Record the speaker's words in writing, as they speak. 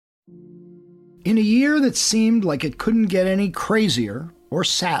In a year that seemed like it couldn't get any crazier or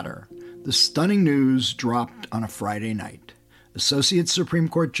sadder, the stunning news dropped on a Friday night. Associate Supreme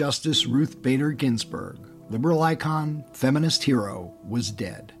Court Justice Ruth Bader Ginsburg, liberal icon, feminist hero, was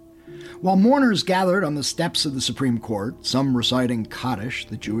dead. While mourners gathered on the steps of the Supreme Court, some reciting Kaddish,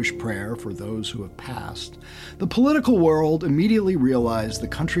 the Jewish prayer for those who have passed, the political world immediately realized the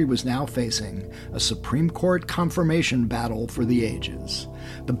country was now facing a Supreme Court confirmation battle for the ages.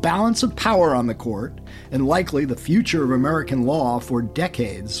 The balance of power on the court, and likely the future of American law for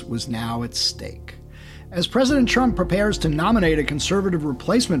decades, was now at stake. As President Trump prepares to nominate a conservative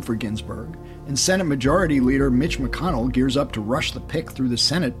replacement for Ginsburg, and Senate Majority Leader Mitch McConnell gears up to rush the pick through the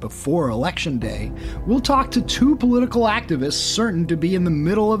Senate before Election Day, we'll talk to two political activists certain to be in the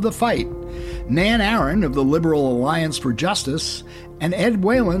middle of the fight. Nan Aaron of the Liberal Alliance for Justice and Ed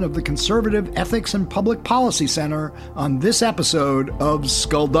Whalen of the Conservative Ethics and Public Policy Center on this episode of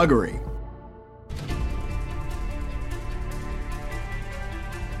Skullduggery.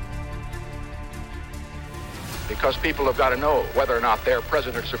 Because people have got to know whether or not their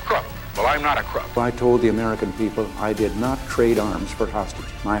president's a crook. Well, I'm not a crook. I told the American people I did not trade arms for hostages.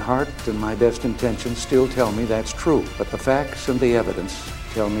 My heart and my best intentions still tell me that's true, but the facts and the evidence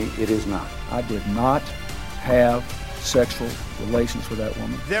tell me it is not. I did not have sexual relations with that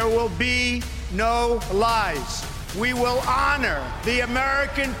woman. There will be no lies. We will honor the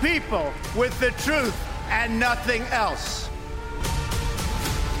American people with the truth and nothing else.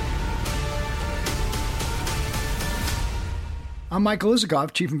 I'm Michael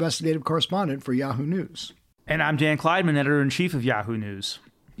Isikoff, Chief Investigative Correspondent for Yahoo News. And I'm Dan Kleidman, Editor-in-Chief of Yahoo News.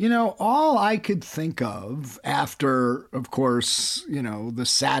 You know, all I could think of after, of course, the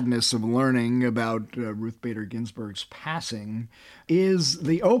sadness of learning about Ruth Bader Ginsburg's passing is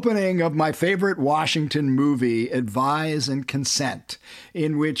the opening of my favorite Washington movie, Advise and Consent,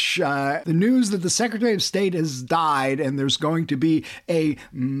 in which the news that the Secretary of State has died and there's going to be a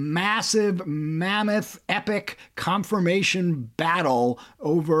massive, mammoth, epic confirmation battle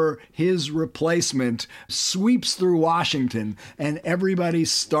over his replacement sweeps through Washington, and everybody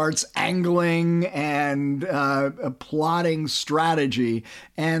starts angling and plotting strategy.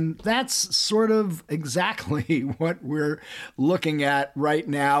 And that's sort of exactly what we're looking at right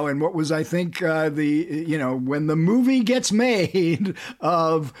now, and what was, I think, when the movie gets made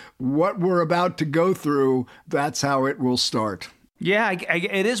of what we're about to go through, that's how it will start. Yeah,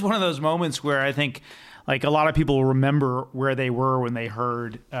 it is one of those moments where I think, like, a lot of people remember where they were when they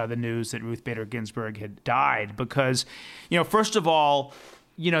heard the news that Ruth Bader Ginsburg had died, because, first of all,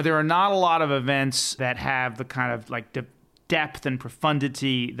 there are not a lot of events that have the kind of like depth and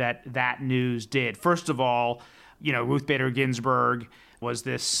profundity that news did. First of all, Ruth Bader Ginsburg was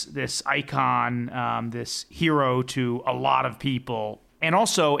this icon, this hero to a lot of people, and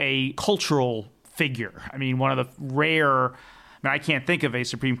also a cultural figure. I mean, one of the rare, I can't think of a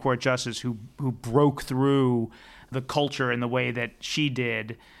Supreme Court justice who broke through the culture in the way that she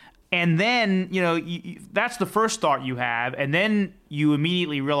did. And then, that's the first thought you have. And then you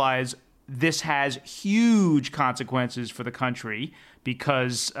immediately realize this has huge consequences for the country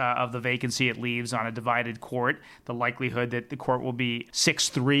because of the vacancy it leaves on a divided court, the likelihood that the court will be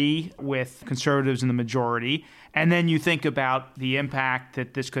 6-3 with conservatives in the majority. And then you think about the impact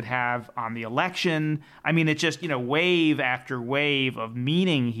that this could have on the election. I mean, it's just, wave after wave of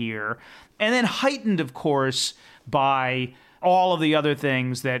meaning here. And then heightened, of course, by all of the other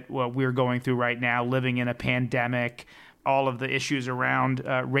things that we're going through right now, living in a pandemic, all of the issues around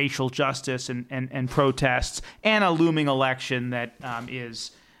racial justice and protests, and a looming election that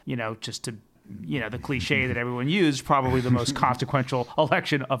is, just to, the cliche that everyone used, probably the most consequential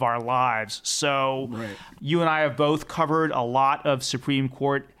election of our lives. So right. You and I have both covered a lot of Supreme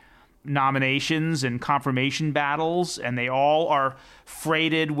Court nominations and confirmation battles, and they all are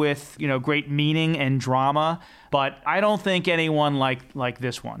freighted with, great meaning and drama. But I don't think anyone like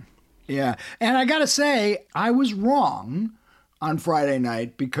this one. Yeah. And I got to say, I was wrong on Friday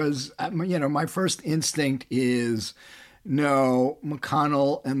night because, my first instinct is, no,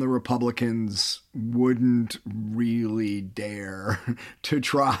 McConnell and the Republicans wouldn't really dare to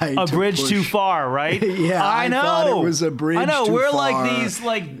try a bridge too far, right? Yeah, I know. Thought it was a bridge too far. I know. We're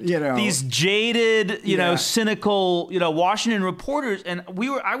like these jaded, cynical, Washington reporters, and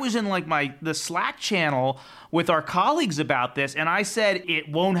I was in the Slack channel with our colleagues about this, and I said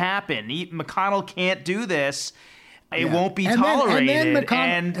it won't happen. McConnell can't do this. It won't be tolerated.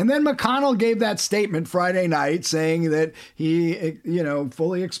 And then McConnell gave that statement Friday night saying that he,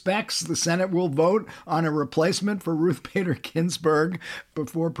 fully expects the Senate will vote on a replacement for Ruth Bader Ginsburg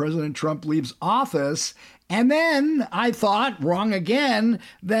before President Trump leaves office. And then I thought, wrong again,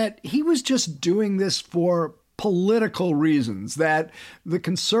 that he was just doing this for political reasons, that the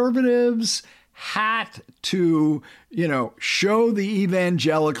conservatives had to, show the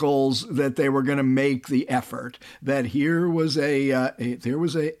evangelicals that they were going to make the effort, that here was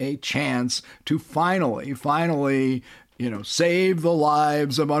a chance to finally, save the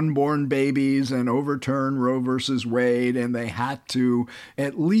lives of unborn babies and overturn Roe versus Wade. And they had to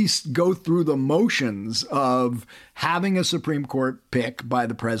at least go through the motions of having a Supreme Court pick by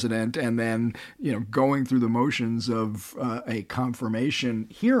the president and then, going through the motions of a confirmation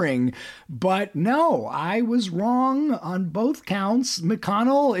hearing. But no, I was wrong on both counts.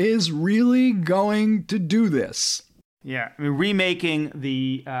 McConnell is really going to do this. Yeah, I mean, remaking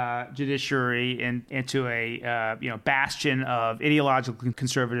the judiciary into a bastion of ideological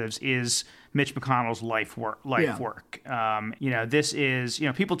conservatives is Mitch McConnell's life work. This is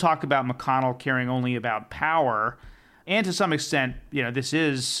people talk about McConnell caring only about power, and to some extent, this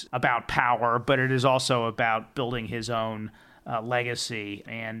is about power, but it is also about building his own legacy.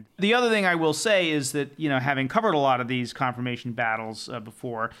 And the other thing I will say is that having covered a lot of these confirmation battles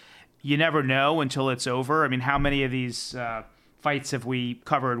before. You never know until it's over. I mean, how many of these fights have we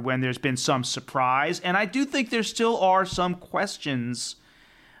covered when there's been some surprise? And I do think there still are some questions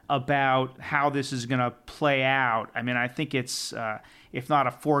about how this is going to play out. I mean, I think it's, if not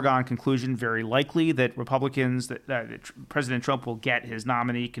a foregone conclusion, very likely that Republicans, that President Trump will get his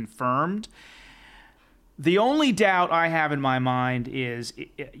nominee confirmed. The only doubt I have in my mind is,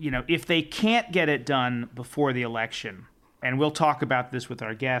 if they can't get it done before the election, and we'll talk about this with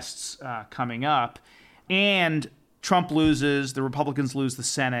our guests coming up, and Trump loses, the Republicans lose the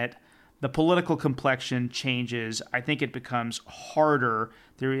Senate, the political complexion changes. I think it becomes harder.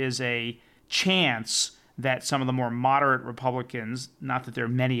 There is a chance that some of the more moderate Republicans, not that there are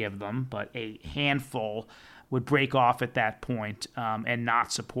many of them, but a handful, would break off at that point and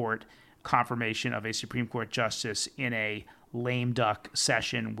not support confirmation of a Supreme Court justice in a lame duck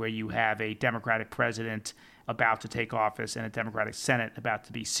session where you have a Democratic president about to take office and a Democratic Senate about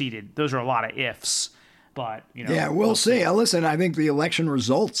to be seated. Those are a lot of ifs, but, Yeah, we'll see. Listen, I think the election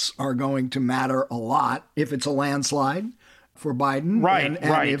results are going to matter a lot if it's a landslide for Biden. Right,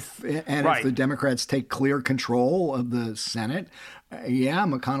 If the Democrats take clear control of the Senate,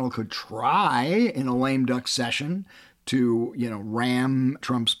 McConnell could try in a lame duck session to, ram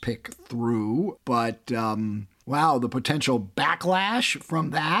Trump's pick through. But, wow, the potential backlash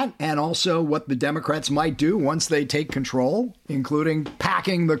from that, and also what the Democrats might do once they take control, including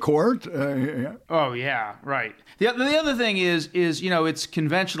packing the court. Oh, yeah, right. The other thing is it's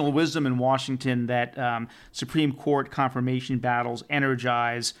conventional wisdom in Washington that Supreme Court confirmation battles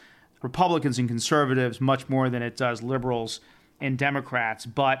energize Republicans and conservatives much more than it does liberals and Democrats.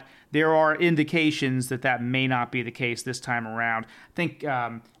 But there are indications that may not be the case this time around. I think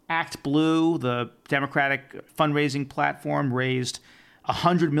Act Blue, the Democratic fundraising platform, raised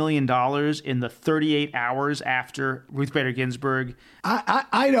 $100 million in the 38 hours after Ruth Bader Ginsburg.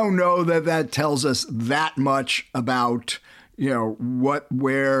 I don't know that tells us that much about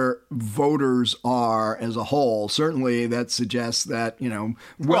where voters are as a whole. Certainly that suggests that,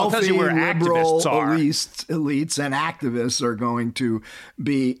 wealthy liberal elites and activists are going to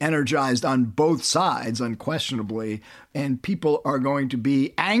be energized on both sides, unquestionably. And people are going to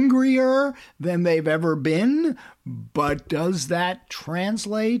be angrier than they've ever been. But does that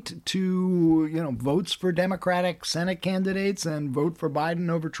translate to, votes for Democratic Senate candidates and vote for Biden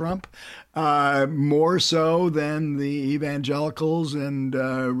over Trump? More so than the evangelicals and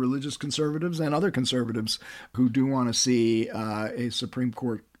religious conservatives and other conservatives who do want to see a Supreme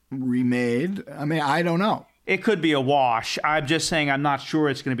Court remade? I mean, I don't know. It could be a wash. I'm just saying I'm not sure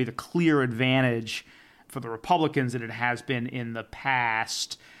it's going to be the clear advantage for the Republicans that it has been in the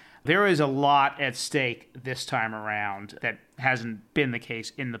past. There is a lot at stake this time around that hasn't been the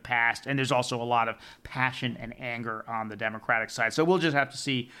case in the past, and there's also a lot of passion and anger on the Democratic side. So we'll just have to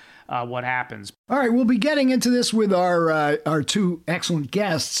see what happens. All right, we'll be getting into this with our two excellent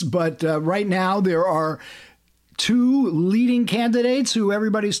guests, but right now there are two leading candidates who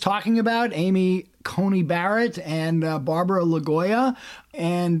everybody's talking about, Amy Coney Barrett and Barbara LaGoya.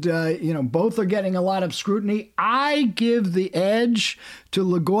 And, both are getting a lot of scrutiny. I give the edge to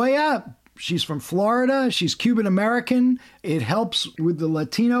LaGoya. She's from Florida. She's Cuban-American. It helps with the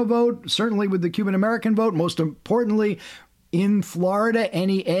Latino vote, certainly with the Cuban-American vote. Most importantly, in Florida,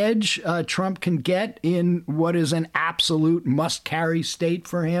 any edge Trump can get in what is an absolute must-carry state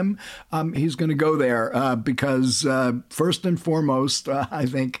for him, he's going to go there because first and foremost, I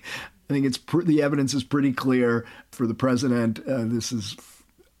think it's the evidence is pretty clear for the president. This is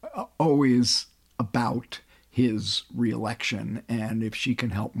always about his reelection, and if she can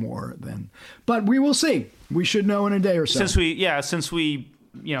help more, then. But we will see. We should know in a day or so. Since we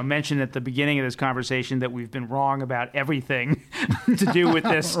mentioned at the beginning of this conversation that we've been wrong about everything to do with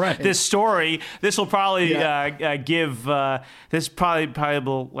this right. this story. This will probably give this probably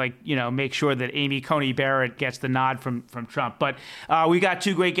will make sure that Amy Coney Barrett gets the nod from Trump. But we got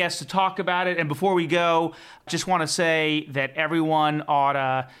two great guests to talk about it. And before we go, just want to say that everyone ought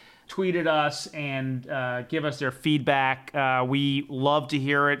to tweet at us and give us their feedback. We love to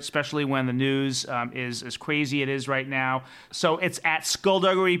hear it, especially when the news is as crazy it is right now. So it's at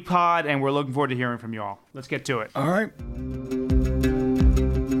Skullduggery Pod, and we're looking forward to hearing from you all. Let's get to it. All right.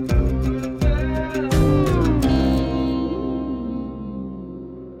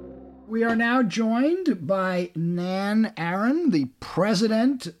 We are now joined by Nan Aaron, the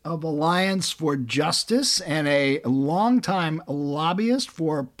president of Alliance for Justice and a longtime lobbyist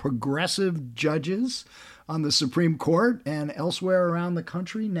for progressive judges on the Supreme Court and elsewhere around the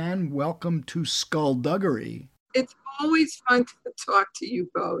country. Nan, welcome to Skullduggery. It's always fun to talk to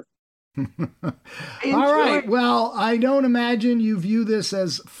you both. All right. Well, I don't imagine you view this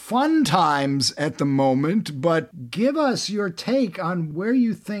as fun times at the moment, but give us your take on where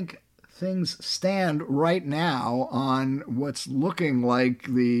you think things stand right now on what's looking like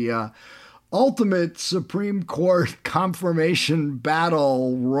the ultimate Supreme Court confirmation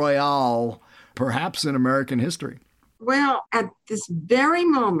battle royale, perhaps in American history. Well, at this very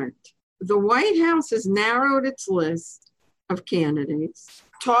moment, the White House has narrowed its list of candidates,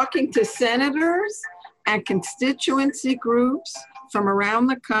 talking to senators and constituency groups from around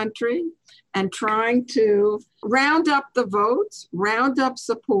the country and trying to round up the votes, round up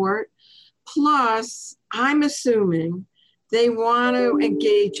support. Plus, I'm assuming they want to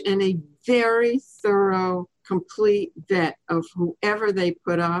engage in a very thorough, complete vet of whoever they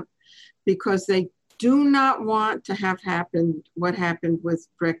put up, because they do not want to have happened what happened with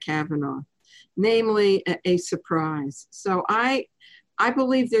Brett Kavanaugh, namely a surprise. So I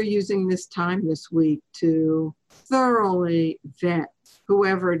believe they're using this time this week to thoroughly vet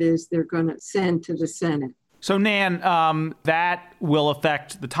whoever it is they're going to send to the Senate. So, Nan, that will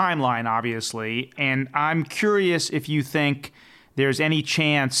affect the timeline, obviously, and I'm curious if you think there's any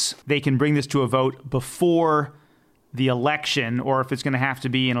chance they can bring this to a vote before the election, or if it's going to have to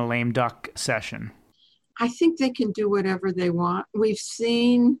be in a lame duck session. I think they can do whatever they want. We've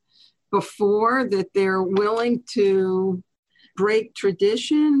seen before that they're willing to break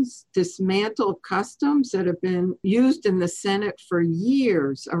traditions, dismantle customs that have been used in the Senate for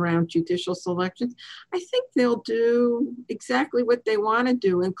years around judicial selections. I think they'll do exactly what they want to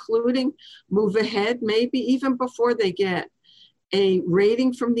do, including move ahead, maybe even before they get a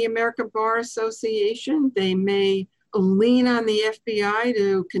rating from the American Bar Association. They may lean on the FBI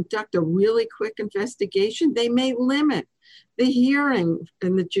to conduct a really quick investigation. They may limit the hearing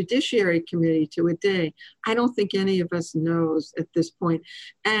in the Judiciary Committee to a day. I don't think any of us knows at this point.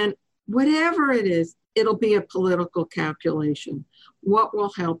 And whatever it is, it'll be a political calculation. What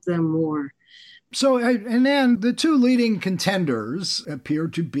will help them more? So, and then the two leading contenders appear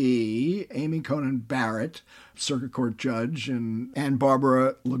to be Amy Coney Barrett, Circuit Court judge, and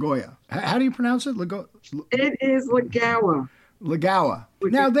Barbara Lagoya. How do you pronounce it? It is Lagoya. Lagoya.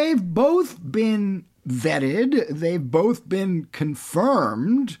 Now, they've both been vetted. They've both been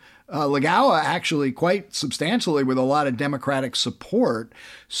confirmed. Lagoya actually quite substantially with a lot of Democratic support.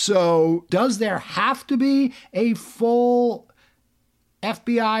 So does there have to be a full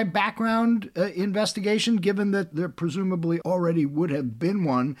FBI background investigation, given that there presumably already would have been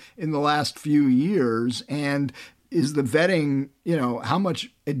one in the last few years? And is the vetting, how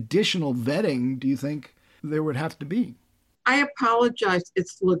much additional vetting do you think there would have to be? I apologize.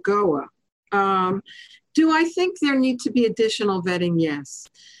 It's Lagoya. Do I think there needs to be additional vetting? Yes.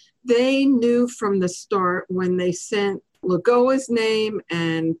 They knew from the start when they sent Lagoya's name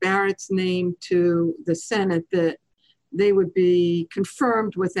and Barrett's name to the Senate that they would be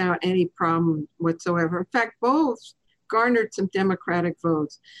confirmed without any problem whatsoever. In fact, both garnered some Democratic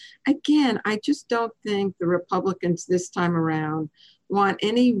votes. Again, I just don't think the Republicans this time around want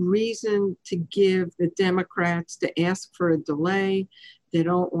any reason to give the Democrats to ask for a delay. They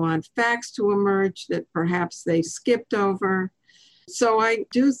don't want facts to emerge that perhaps they skipped over. So I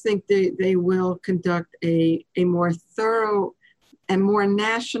do think they will conduct a more thorough and more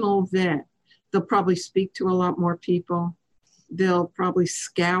national vet. They'll probably speak to a lot more people. they'll probably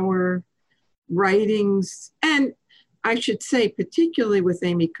scour writings. And I should say, particularly with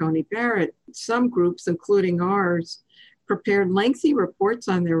Amy Coney Barrett, some groups, including ours, prepared lengthy reports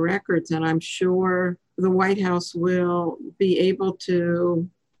on their records, and I'm sure the White House will be able to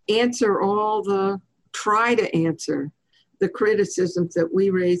try to answer the criticisms that we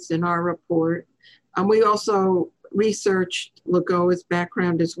raised in our report. We also researched Lagoa's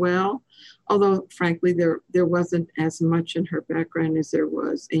background as well, although frankly there wasn't as much in her background as there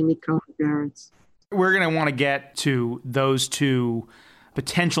was Amy Coney Barrett's. We're going to want to get to those two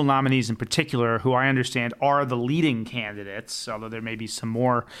potential nominees in particular, who I understand are the leading candidates, although there may be some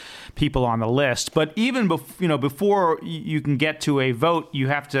more people on the list. But even before you can get to a vote,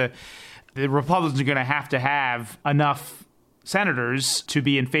 the Republicans are going to have enough senators to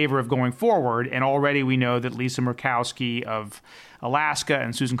be in favor of going forward. And already we know that Lisa Murkowski of Alaska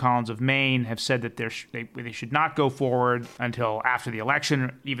and Susan Collins of Maine have said that they should not go forward until after the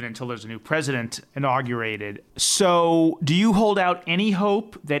election, even until there's a new president inaugurated. So do you hold out any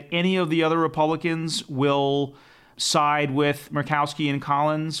hope that any of the other Republicans will side with Murkowski and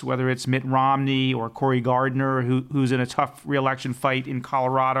Collins, whether it's Mitt Romney or Cory Gardner, who's in a tough re-election fight in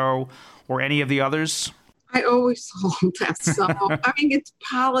Colorado, or any of the others? I always hold that. So, I mean, it's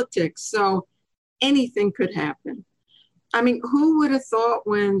politics, so anything could happen. I mean, who would have thought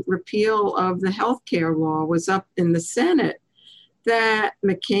when repeal of the healthcare law was up in the Senate that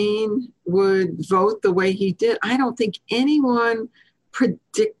McCain would vote the way he did? I don't think anyone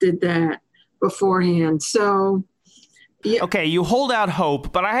predicted that beforehand. So, yeah. Okay, you hold out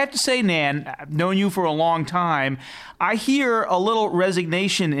hope, but I have to say, Nan, I've known you for a long time. I hear a little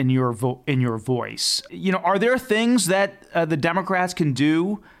resignation in your voice. Are there things that the Democrats can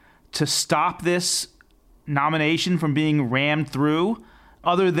do to stop this nomination from being rammed through,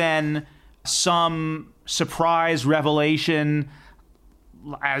 other than some surprise revelation,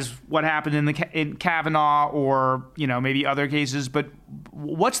 as what happened in Kavanaugh, or maybe other cases? But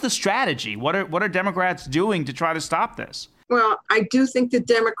what's the strategy? What are Democrats doing to try to stop this? Well, I do think the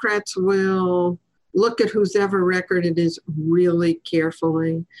Democrats will look at whosever record it is really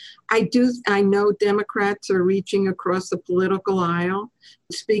carefully. I know Democrats are reaching across the political aisle,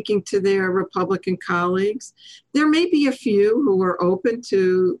 speaking to their Republican colleagues. There may be a few who are open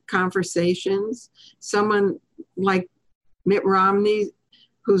to conversations. Someone like Mitt Romney,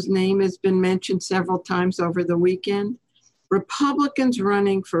 whose name has been mentioned several times over the weekend. Republicans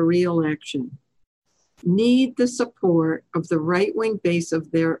running for re-election need the support of the right-wing base of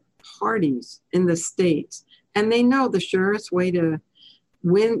their parties in the states. And they know the surest way to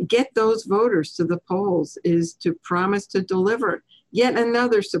get those voters to the polls is to promise to deliver yet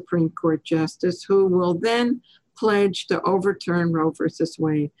another Supreme Court justice who will then pledge to overturn Roe versus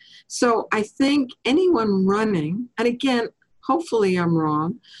Wade. So I think anyone running, and again, hopefully I'm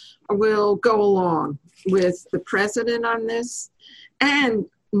wrong, will go along with the president on this. And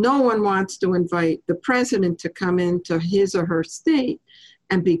no one wants to invite the president to come into his or her state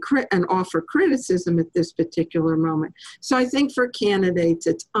and and offer criticism at this particular moment. So I think for candidates,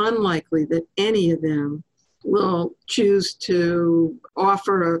 it's unlikely that any of them will choose to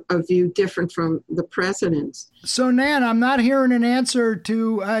offer a view different from the president's. So, Nan, I'm not hearing an answer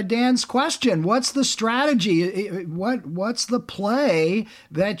to Dan's question. What's the strategy? What's the play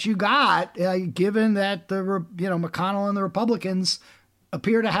that you got, given that McConnell and the Republicans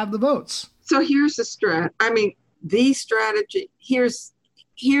appear to have the votes? So here's the strategy.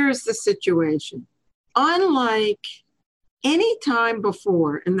 Here's the situation. Unlike any time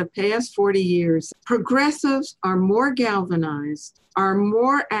before in the past 40 years, progressives are more galvanized, are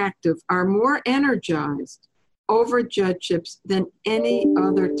more active, are more energized over judgeships than any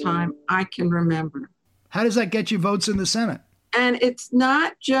other time I can remember. How does that get you votes in the Senate? And it's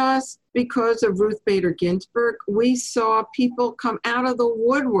not just because of Ruth Bader Ginsburg. We saw people come out of the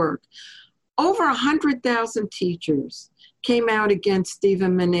woodwork. Over 100,000 teachers came out against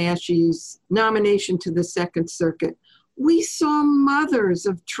Stephen Menasche's nomination to the Second Circuit. We saw mothers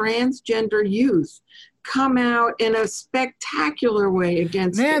of transgender youth come out in a spectacular way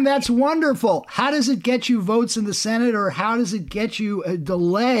against Man, that's wonderful. How does it get you votes in the Senate, or how does it get you a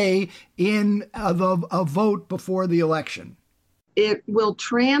delay in a vote before the election? It will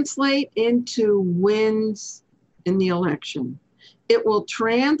translate into wins in the election. It will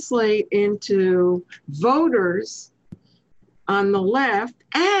translate into voters on the left,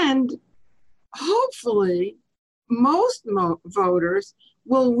 and hopefully most voters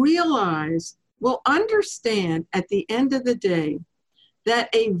will understand at the end of the day that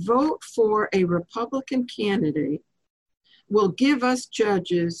a vote for a Republican candidate will give us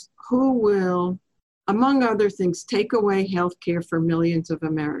judges who will among other things, take away health care for millions of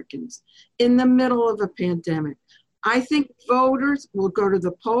Americans in the middle of a pandemic. I think voters will go to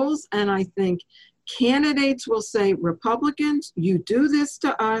the polls, and I think candidates will say, Republicans, you do this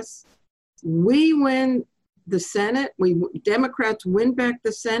to us. We win the Senate. Democrats win back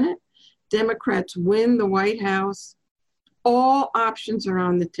the Senate. Democrats win the White House. All options are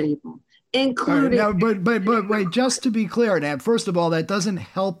on the table, including. Now, but wait, just to be clear, Nat, first of all, that doesn't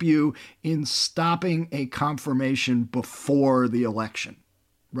help you in stopping a confirmation before the election,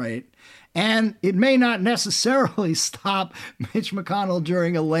 right? And it may not necessarily stop Mitch McConnell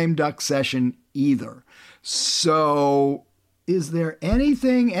during a lame duck session either. So is there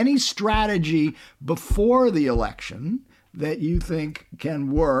anything, any strategy before the election that you think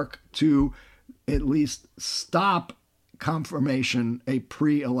can work to at least stop confirmation, a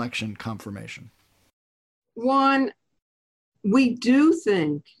pre-election confirmation? One, we do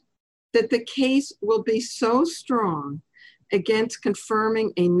think that the case will be so strong against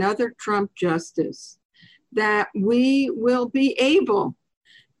confirming another Trump justice that we will be able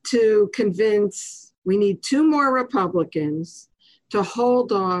to convince, we need 2 more Republicans to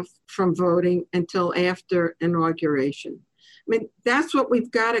hold off from voting until after inauguration. I mean, that's what we've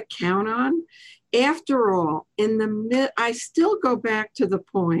got to count on. After all, I still go back to the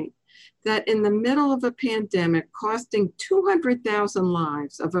point that in the middle of a pandemic costing 200,000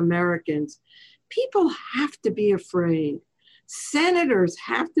 lives of Americans, people have to be afraid. Senators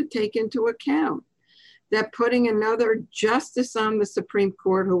have to take into account that putting another justice on the Supreme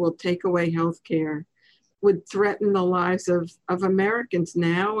Court who will take away health care would threaten the lives of Americans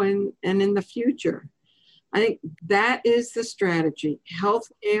now and in the future. I think that is the strategy.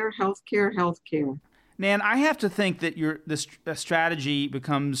 Healthcare, healthcare, healthcare. Nan, I have to think that this strategy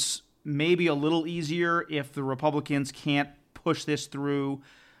becomes maybe a little easier if the Republicans can't push this through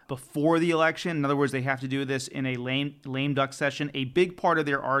before the election. In other words, they have to do this in a lame duck session. A big part of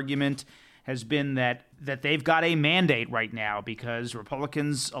their argument has been that they've got a mandate right now because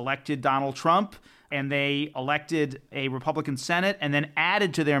Republicans elected Donald Trump and they elected a Republican Senate and then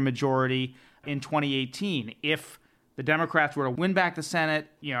added to their majority in 2018. If the Democrats were to win back the Senate,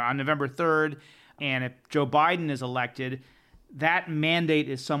 on November 3rd, and if Joe Biden is elected, that mandate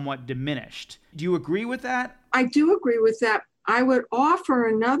is somewhat diminished. Do you agree with that? I do agree with that. I would offer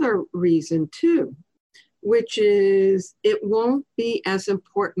another reason too, which is it won't be as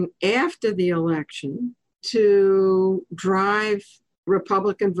important after the election to drive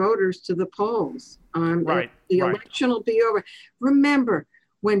Republican voters to the polls. Right. The election will be over. Remember,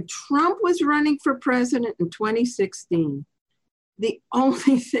 when Trump was running for president in 2016, the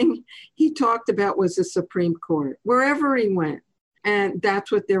only thing he talked about was the Supreme Court, wherever he went. And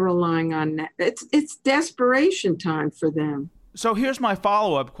that's what they're relying on now. It's desperation time for them. So here's my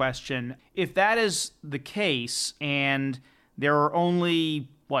follow-up question. If that is the case and there are only,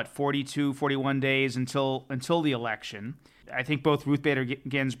 42, 41 days until the election, I think both Ruth Bader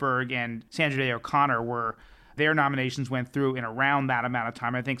Ginsburg and Sandra Day O'Connor their nominations went through in around that amount of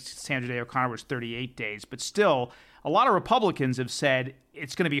time. I think Sandra Day O'Connor was 38 days. But still, a lot of Republicans have said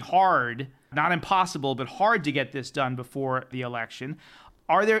it's going to be hard, not impossible, but hard to get this done before the election.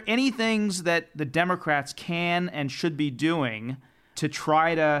 Are there any things that the Democrats can and should be doing to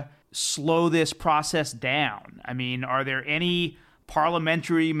try to slow this process down? I mean, are there any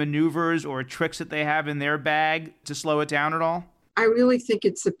parliamentary maneuvers or tricks that they have in their bag to slow it down at all? I really think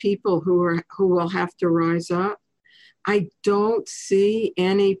it's the people who will have to rise up. I don't see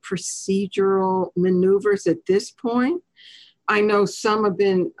any procedural maneuvers at this point. I know some have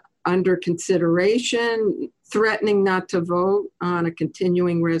been under consideration, threatening not to vote on a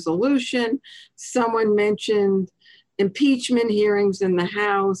continuing resolution. Someone mentioned impeachment hearings in the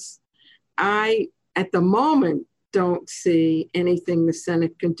House. I, at the moment, don't see anything the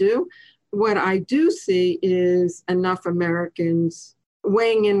Senate can do. What I do see is enough Americans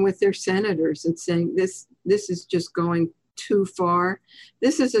weighing in with their senators and saying this is just going too far.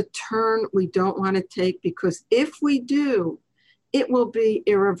 This is a turn we don't want to take, because if we do, it will be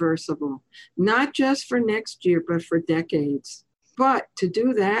irreversible, not just for next year, but for decades. But to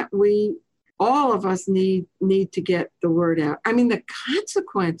do that, all of us need to get the word out. I mean, the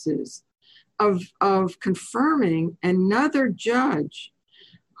consequences of confirming another judge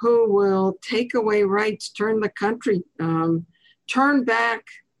who will take away rights, turn back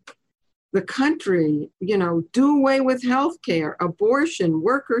the country, do away with healthcare, abortion,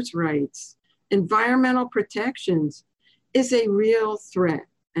 workers' rights, environmental protections, is a real threat.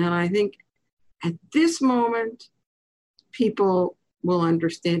 And I think at this moment, people will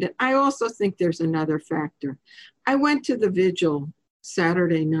understand it. I also think there's another factor. I went to the vigil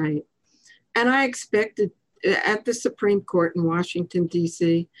Saturday night, And I expected at the Supreme Court in Washington,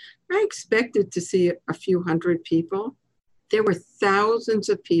 D.C., I expected to see a few hundred people. There were thousands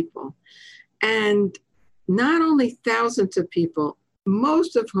of people. And not only thousands of people,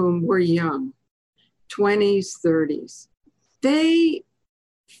 most of whom were young, 20s, 30s. They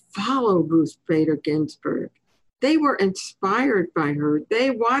followed Ruth Bader Ginsburg. They were inspired by her. They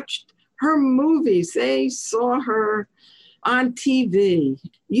watched her movies. They saw her on TV.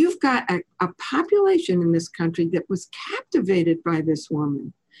 You've got a population in this country that was captivated by this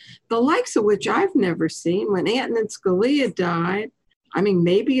woman, the likes of which I've never seen. When Antonin Scalia died, I mean,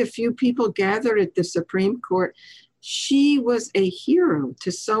 maybe a few people gathered at the Supreme Court. She was a hero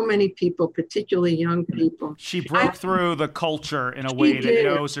to so many people, particularly young people. She broke through the culture in a way that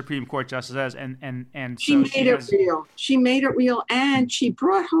no Supreme Court justice has, and she made it real. She made it real, and she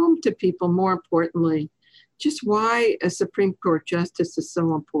brought home to people, more importantly, just why a Supreme Court justice is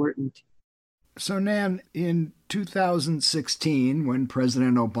so important. So, Nan, in 2016, when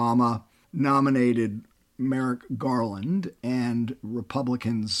President Obama nominated Merrick Garland and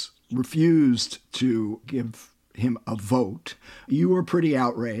Republicans refused to give him a vote, you were pretty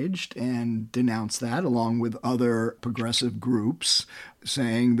outraged and denounced that, along with other progressive groups,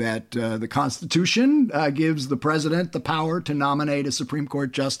 saying that the Constitution gives the president the power to nominate a Supreme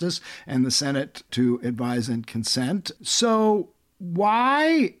Court justice and the Senate to advise and consent. So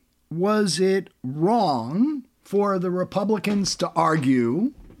why was it wrong for the Republicans to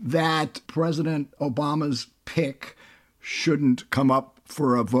argue that President Obama's pick shouldn't come up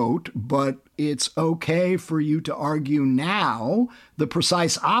for a vote, but it's okay for you to argue now the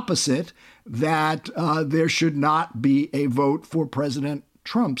precise opposite, that there should not be a vote for President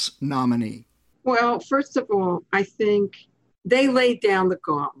Trump's nominee? Well, first of all, I think they laid down the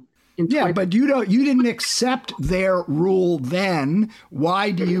gauntlet. But you didn't accept their rule then.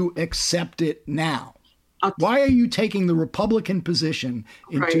 Why do you accept it now? Why are you taking the Republican position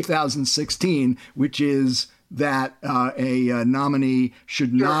in 2016, which is that a nominee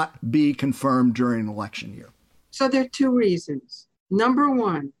should not be confirmed during an election year? So there are two reasons. Number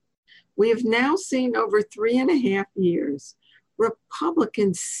one, we have now seen over 3.5 years,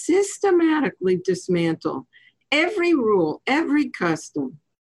 Republicans systematically dismantle every rule, every custom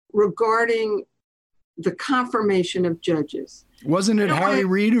regarding the confirmation of judges. Wasn't it Harry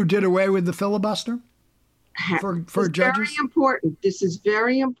Reid who did away with the filibuster for judges? Very important. This is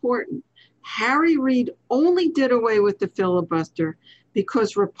very important. Harry Reid only did away with the filibuster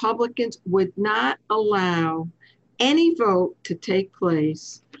because Republicans would not allow any vote to take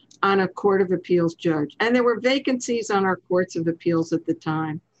place on a Court of Appeals judge. And there were vacancies on our courts of appeals at the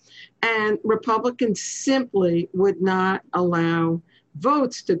time. And Republicans simply would not allow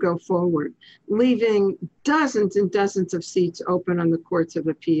votes to go forward, leaving dozens and dozens of seats open on the courts of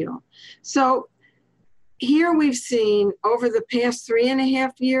appeal. So here we've seen over the past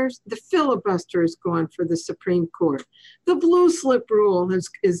 3.5 years, the filibuster is gone for the Supreme Court. The blue slip rule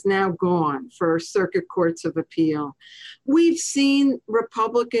is now gone for circuit courts of appeal. We've seen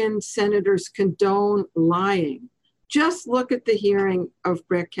Republican senators condone lying. Just look at the hearing of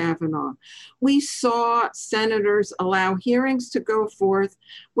Brett Kavanaugh. We saw senators allow hearings to go forth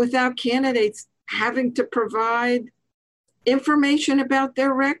without candidates having to provide information about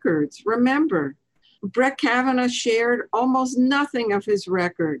their records. Remember, Brett Kavanaugh shared almost nothing of his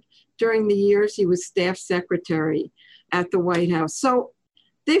record during the years he was staff secretary at the White House. So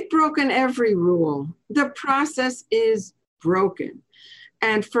they've broken every rule. The process is broken.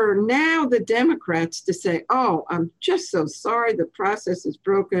 And for now, the Democrats to say, oh, I'm just so sorry, the process is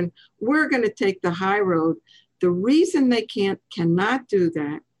broken, we're going to take the high road. The reason they cannot do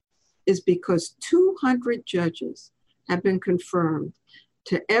that is because 200 judges have been confirmed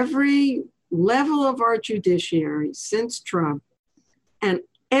to every level of our judiciary since Trump. And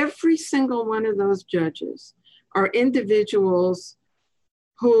every single one of those judges are individuals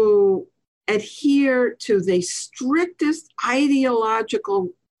who adhere to the strictest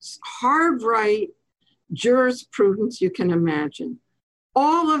ideological, hard right jurisprudence you can imagine.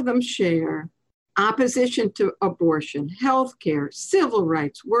 All of them share opposition to abortion, healthcare, civil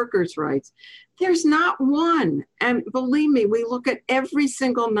rights, workers' rights. There's not one, and believe me, we look at every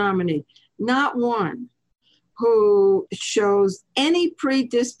single nominee, not one who shows any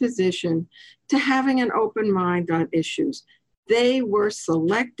predisposition to having an open mind on issues. They were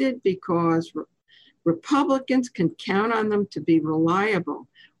selected because Republicans can count on them to be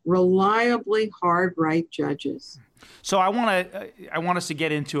reliably hard right judges. So I want us to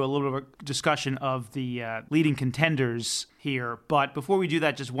get into a little bit of a discussion of the leading contenders here. But before we do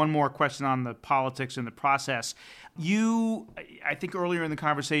that, just one more question on the politics and the process. I think earlier in the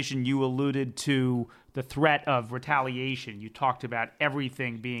conversation, you alluded to the threat of retaliation. You talked about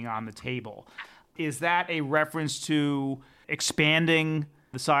everything being on the table. Is that a reference to expanding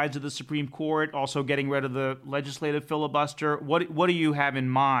the sides of the Supreme Court, also getting rid of the legislative filibuster? What do you have in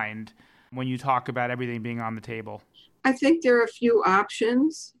mind when you talk about everything being on the table? I think there are a few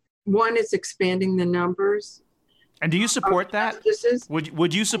options. One is expanding the numbers. And do you support that?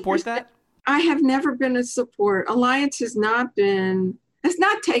 Would you support that? I have never been a support. Alliance has not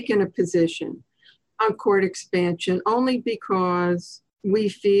taken a position on court expansion, only because we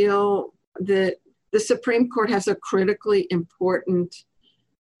feel that the Supreme Court has a critically important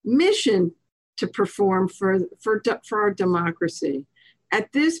mission to perform for our democracy.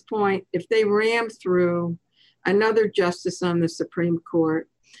 At this point, if they ram through another justice on the Supreme Court,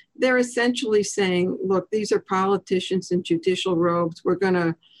 they're essentially saying, look, these are politicians in judicial robes. We're going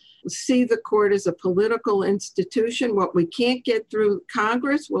to see the court as a political institution. What we can't get through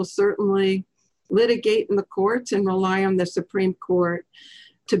Congress, we'll certainly litigate in the courts and rely on the Supreme Court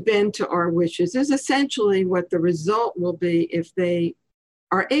to bend to our wishes, is essentially what the result will be if they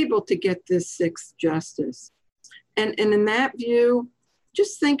are able to get this sixth justice. And in that view,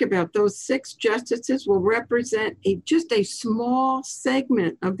 just think about those six justices will represent just a small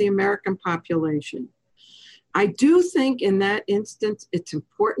segment of the American population. I do think in that instance, it's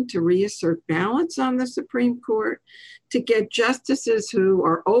important to reassert balance on the Supreme Court, to get justices who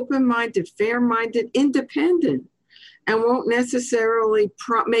are open-minded, fair-minded, independent, and won't necessarily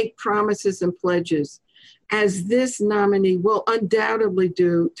make promises and pledges, as this nominee will undoubtedly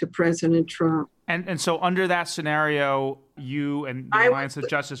do to President Trump. And so under that scenario, you and the Alliance of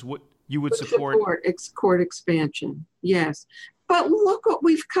Justice, would support court expansion, yes. But look what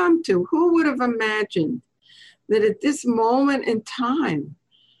we've come to. Who would have imagined that at this moment in time,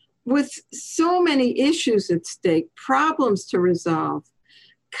 with so many issues at stake, problems to resolve,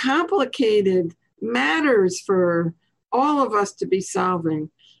 complicated matters for all of us to be solving,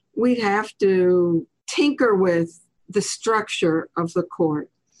 we'd have to tinker with the structure of the court.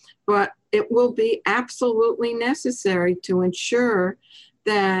 But it will be absolutely necessary to ensure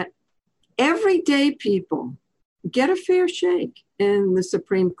that everyday people get a fair shake in the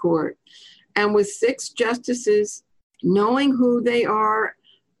Supreme Court. And with six justices, knowing who they are,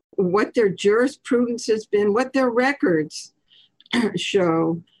 what their jurisprudence has been, what their records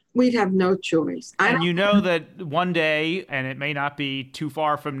show, we'd have no choice. And you know that one day, and it may not be too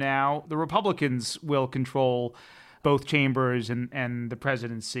far from now, the Republicans will control both chambers and the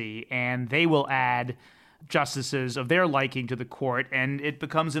presidency, and they will add justices of their liking to the court, and it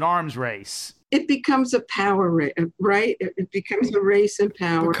becomes an arms race. It becomes a power race, right? It becomes a race in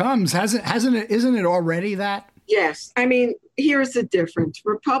power. Hasn't it? Isn't it already that? Yes. I mean, here's the difference.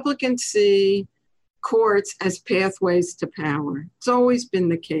 Republicans see courts as pathways to power. It's always been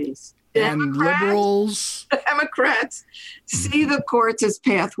the case. And liberals. Democrats see the courts as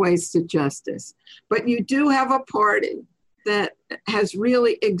pathways to justice. But you do have a party that has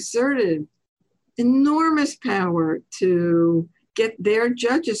really exerted enormous power to get their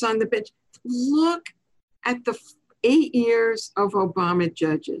judges on the bench. Look at the 8 years of Obama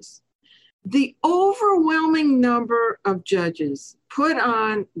judges. The overwhelming number of judges put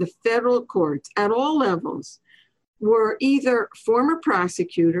on the federal courts at all levels were either former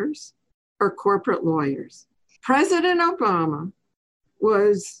prosecutors or corporate lawyers. President Obama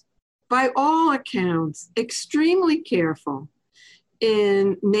was, by all accounts, extremely careful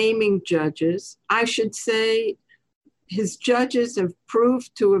in naming judges. I should say his judges have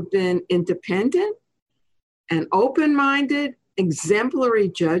proved to have been independent and open-minded, exemplary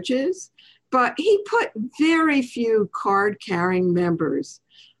judges, but he put very few card-carrying members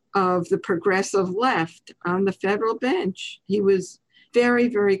of the progressive left on the federal bench. He was very,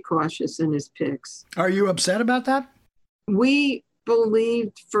 very cautious in his picks. Are you upset about that? We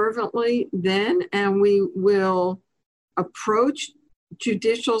believed fervently then, and we will approach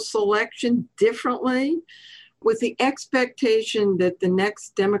judicial selection differently, with the expectation that the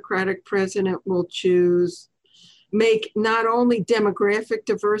next Democratic president will make not only demographic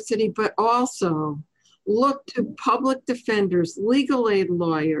diversity, but also look to public defenders, legal aid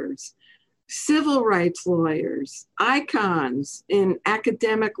lawyers, civil rights lawyers, icons in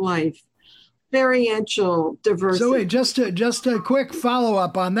academic life, experiential diversity. So wait, just a quick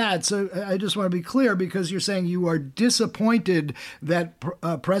follow-up on that. So I just want to be clear, because you're saying you are disappointed that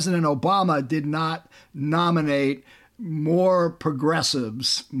President Obama did not nominate more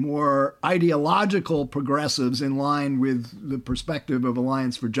progressives, more ideological progressives in line with the perspective of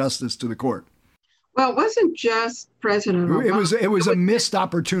Alliance for Justice to the court. Well, it wasn't just President Obama. It was a missed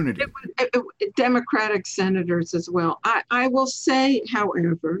opportunity. Democratic senators as well. I will say,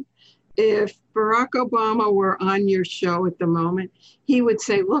 however, if Barack Obama were on your show at the moment, he would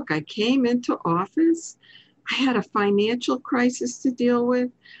say, look, I came into office. I had a financial crisis to deal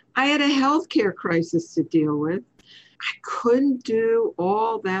with. I had a healthcare crisis to deal with. I couldn't do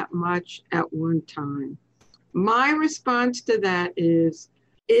all that much at one time. My response to that is,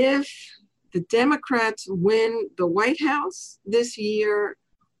 if the Democrats win the White House this year,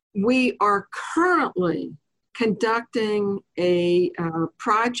 we are currently conducting a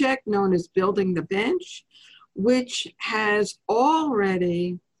project known as Building the Bench, which has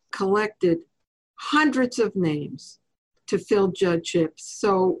already collected hundreds of names to fill judgeships.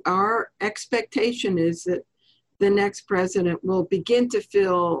 So our expectation is that the next president will begin to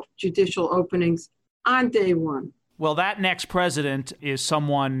fill judicial openings on day one. Well, that next president is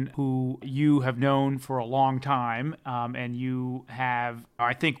someone who you have known for a long time, and you have,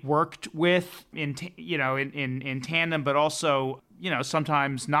 I think, worked with in tandem, but also,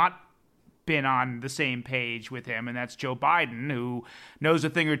 sometimes not been on the same page with him, and that's Joe Biden, who knows a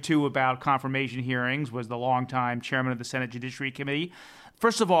thing or two about confirmation hearings, was the longtime chairman of the Senate Judiciary Committee.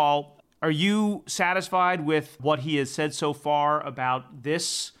 First of all, are you satisfied with what he has said so far about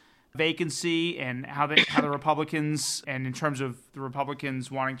this vacancy and how the Republicans, and in terms of the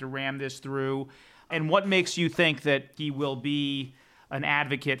Republicans wanting to ram this through, and what makes you think that he will be an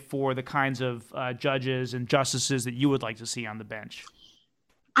advocate for the kinds of judges and justices that you would like to see on the bench?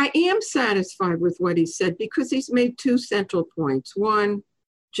 I am satisfied with what he said because he's made two central points. One,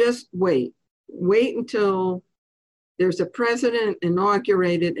 just wait until there's a president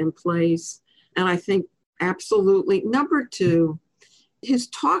inaugurated in place. And I think absolutely. Number two, his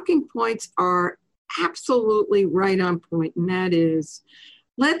talking points are absolutely right on point, and that is,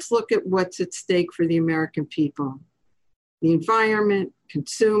 let's look at what's at stake for the American people. The environment,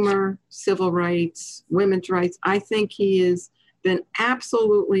 consumer, civil rights, women's rights. I think he has been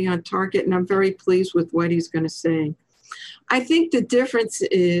absolutely on target, and I'm very pleased with what he's going to say. I think the difference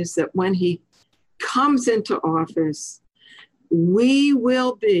is that when he comes into office, we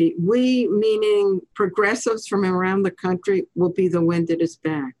meaning progressives from around the country, will be the wind at his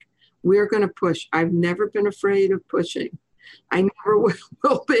back. We're going to push. I've never been afraid of pushing. I never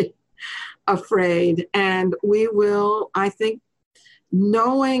will be afraid. And we will, I think,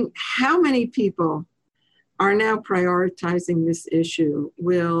 knowing how many people are now prioritizing this issue,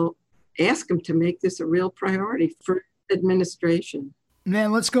 will ask him to make this a real priority for administration.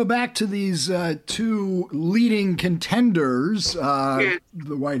 Man, let's go back to these two leading contenders. The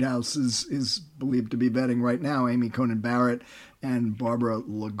White House is believed to be vetting right now, Amy Coney Barrett and Barbara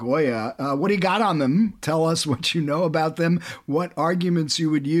LaGoya. What do you got on them? Tell us what you know about them, what arguments you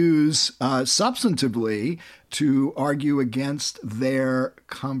would use substantively to argue against their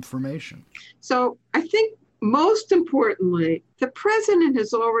confirmation. So I think most importantly, the president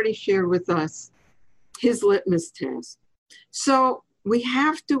has already shared with us his litmus test. So we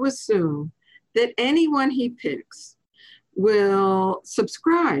have to assume that anyone he picks will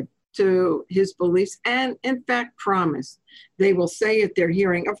subscribe to his beliefs and, in fact, promise. They will say at their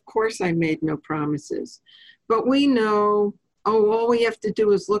hearing, of course I made no promises. But we know, all we have to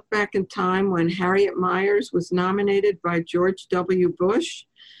do is look back in time when Harriet Miers was nominated by George W. Bush.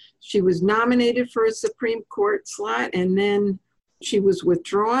 She was nominated for a Supreme Court slot, and then she was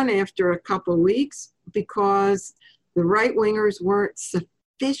withdrawn after a couple of weeks because the right-wingers weren't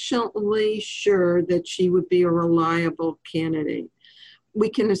sufficiently sure that she would be a reliable candidate. We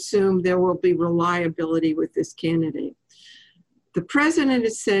can assume there will be reliability with this candidate. The president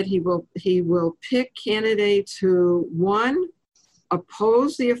has said he will pick candidates who, one,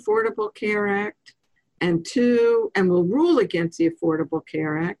 oppose the Affordable Care Act, and two, and will rule against the Affordable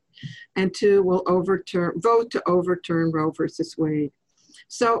Care Act, and two, will vote to overturn Roe versus Wade.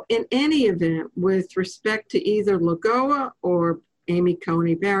 So in any event, with respect to either LaGoya or Amy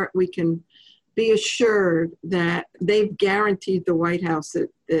Coney Barrett, we can be assured that they've guaranteed the White House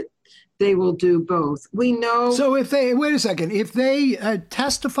that they will do both. We know. So if they, wait a second, if they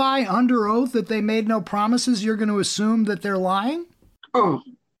testify under oath that they made no promises, you're going to assume that they're lying? Oh,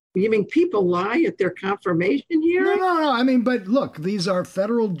 you mean people lie at their confirmation hearing? No. I mean, but look, these are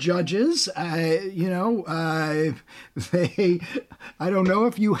federal judges. I don't know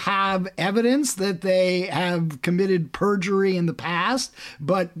if you have evidence that they have committed perjury in the past,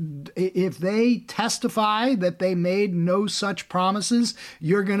 but if they testify that they made no such promises,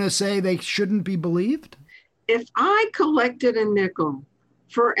 you're going to say they shouldn't be believed? If I collected a nickel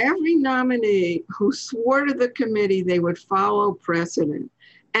for every nominee who swore to the committee they would follow precedent,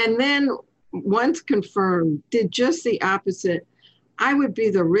 and then once confirmed, did just the opposite, I would be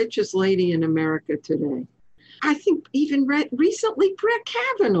the richest lady in America today. I think even recently, Brett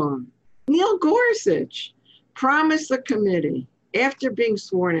Kavanaugh, Neil Gorsuch promised the committee after being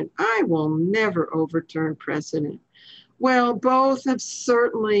sworn in, I will never overturn precedent. Well, both have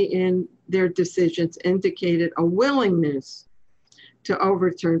certainly in their decisions indicated a willingness to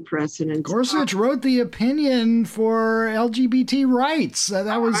overturn precedents. Gorsuch wrote the opinion for LGBT rights.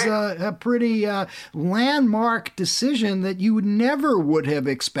 That was a pretty landmark decision that you never would have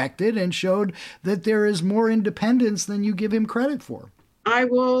expected, and showed that there is more independence than you give him credit for. I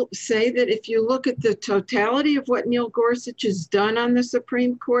will say that if you look at the totality of what Neil Gorsuch has done on the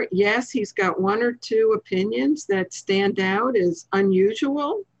Supreme Court, yes, he's got one or two opinions that stand out as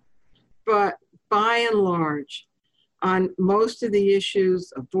unusual, but by and large, on most of the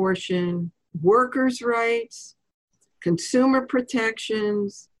issues, abortion, workers' rights, consumer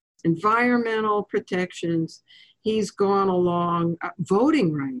protections, environmental protections, he's gone along,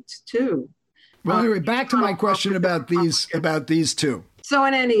 voting rights too. Well, anyway, back to my question about these two. So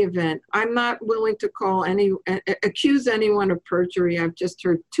in any event, I'm not willing to accuse anyone of perjury. I've just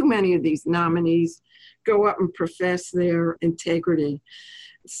heard too many of these nominees go up and profess their integrity.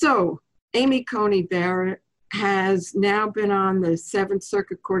 So Amy Coney Barrett has now been on the Seventh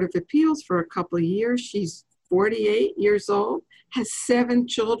Circuit Court of Appeals for a couple of years. She's 48 years old, has 7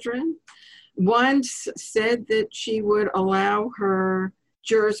 children. Once said that she would allow her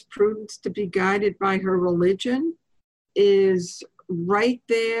jurisprudence to be guided by her religion, is right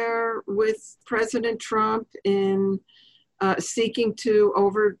there with President Trump in seeking to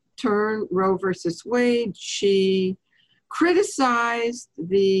overturn Roe versus Wade. She criticized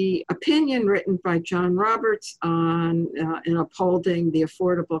the opinion written by John Roberts on in upholding the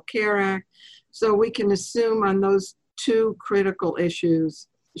Affordable Care Act. So we can assume on those 2 critical issues,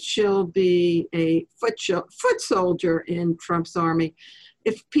 she'll be a foot soldier in Trump's army.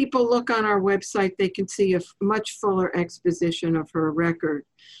 If people look on our website, they can see a much fuller exposition of her record.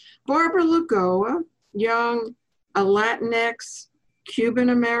 Barbara Lagoa, young, a Latinx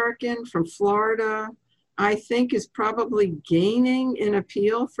Cuban-American from Florida, I think is probably gaining in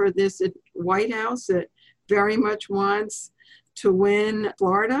appeal for this White House that very much wants to win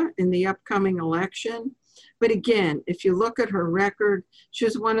Florida in the upcoming election. But again, if you look at her record, she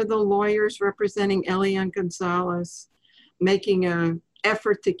was one of the lawyers representing Elian Gonzalez, making an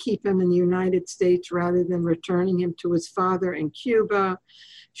effort to keep him in the United States rather than returning him to his father in Cuba.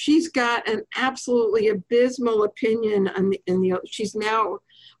 She's got an absolutely abysmal opinion she's now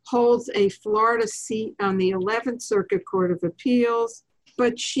holds a Florida seat on the 11th Circuit Court of Appeals,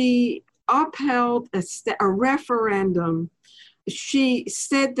 but she upheld a referendum. She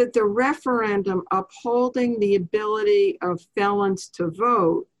said that the referendum upholding the ability of felons to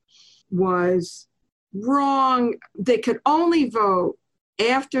vote was wrong. They could only vote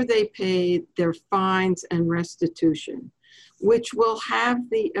after they paid their fines and restitution, which will have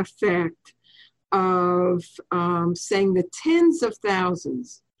the effect of saying the tens of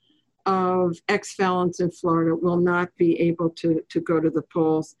thousands of ex-felons in Florida will not be able to go to the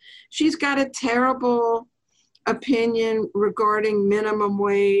polls. She's got a terrible opinion regarding minimum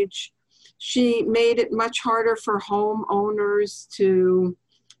wage. She made it much harder for homeowners to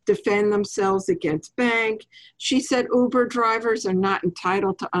defend themselves against bank. She said Uber drivers are not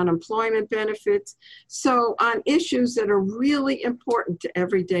entitled to unemployment benefits. So on issues that are really important to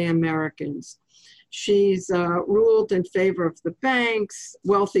everyday Americans, she's ruled in favor of the banks,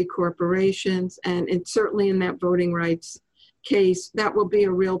 wealthy corporations, and certainly in that voting rights case, that will be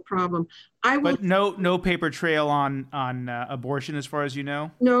a real problem. But no paper trail on abortion, as far as you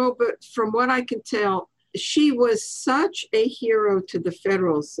know? No, but from what I can tell, she was such a hero to the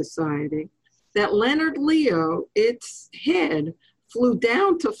Federalist Society that Leonard Leo, its head, flew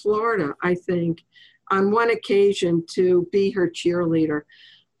down to Florida, I think, on one occasion to be her cheerleader.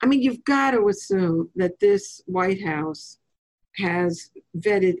 I mean, you've got to assume that this White House has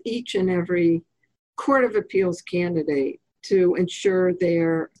vetted each and every Court of Appeals candidate to ensure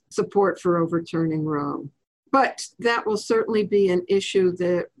their support for overturning Roe. But that will certainly be an issue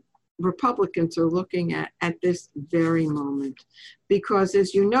that Republicans are looking at this very moment. Because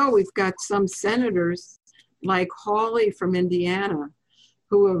as you know, we've got some senators like Hawley from Indiana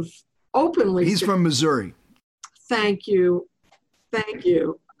who have openly... He's from Missouri. Thank you.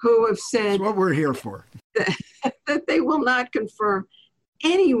 Who have said... That's what we're here for. That they will not confirm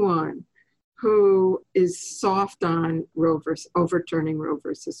anyone who is soft on overturning Roe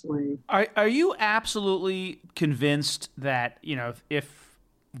versus Wade. Are you absolutely convinced that, if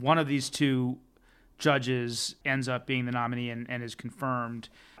one of these two judges ends up being the nominee and is confirmed,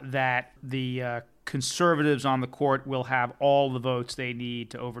 that the conservatives on the court will have all the votes they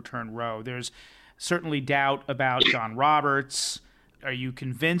need to overturn Roe? There's certainly doubt about John Roberts. Are you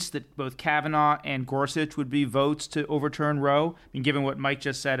convinced that both Kavanaugh and Gorsuch would be votes to overturn Roe? I mean, given what Mike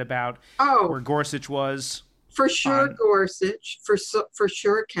just said about where Gorsuch was. For sure, Gorsuch. For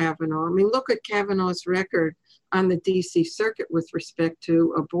sure, Kavanaugh. I mean, look at Kavanaugh's record on the D.C. Circuit with respect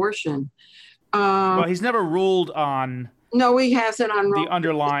to abortion. Well, he's never ruled on. No, he hasn't on the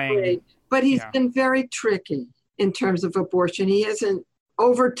underlying. But he's been very tricky in terms of abortion. He hasn't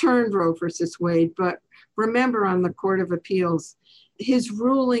overturned Roe versus Wade. But remember, on the Court of Appeals, his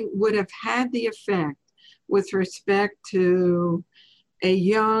ruling would have had the effect with respect to a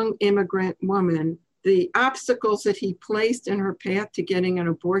young immigrant woman. The obstacles that he placed in her path to getting an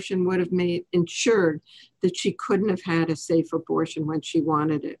abortion would have ensured that she couldn't have had a safe abortion when she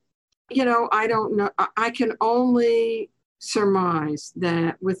wanted it. I don't know. I can only surmise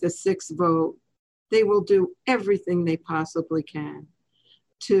that with a 6 vote, they will do everything they possibly can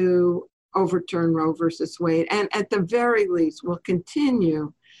to overturn Roe versus Wade, and at the very least will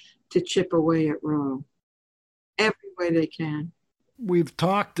continue to chip away at Roe every way they can. We've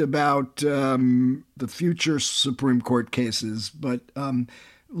talked about the future Supreme Court cases, but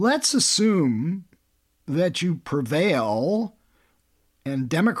let's assume that you prevail and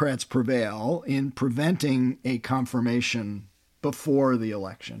Democrats prevail in preventing a confirmation before the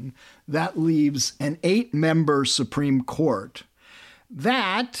election. That leaves an 8-member Supreme Court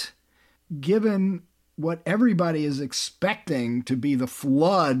that, given what everybody is expecting to be the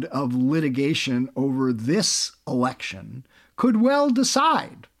flood of litigation over this election, could well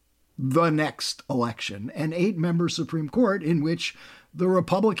decide the next election, an 8-member Supreme Court in which the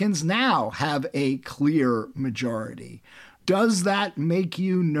Republicans now have a clear majority. Does that make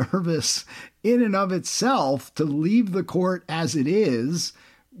you nervous in and of itself to leave the court as it is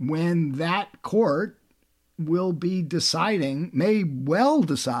when that court will be may well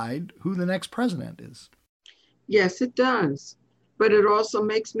decide who the next president is? Yes, it does. But it also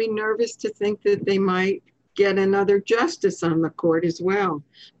makes me nervous to think that they might get another justice on the court as well.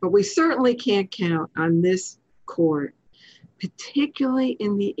 But we certainly can't count on this court, particularly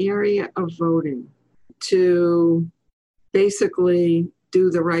in the area of voting, to basically do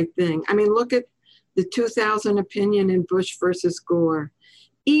the right thing. I mean, look at the 2000 opinion in Bush versus Gore.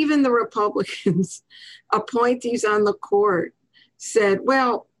 Even the Republicans appointees on the court said,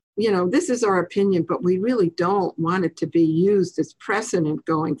 well, this is our opinion, but we really don't want it to be used as precedent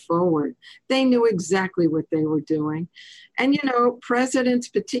going forward. They knew exactly what they were doing. And, presidents,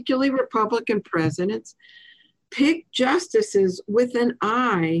 particularly Republican presidents, pick justices with an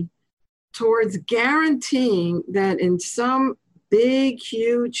eye towards guaranteeing that in some big,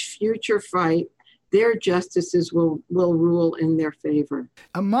 huge future fight, their justices will rule in their favor.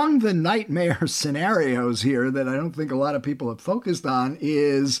 Among the nightmare scenarios here that I don't think a lot of people have focused on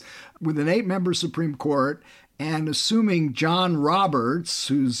is with an 8-member Supreme Court and assuming John Roberts,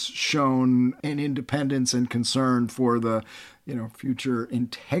 who's shown an independence and concern for the future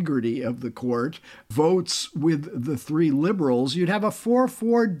integrity of the court, votes with the 3 liberals, you'd have a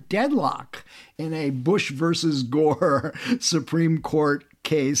 4-4 deadlock in a Bush versus Gore Supreme Court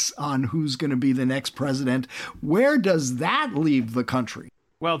case on who's going to be the next president. Where does that leave the country?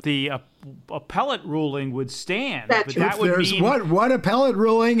 Well, the appellate ruling would stand. That's but that would mean what appellate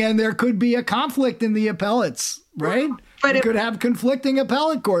ruling, and there could be a conflict in the appellates, right? But you could have conflicting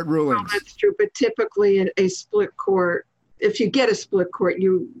appellate court rulings. Well, that's true, but typically in a split court, if you get a split court,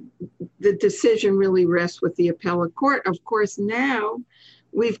 the decision really rests with the appellate court. Of course, now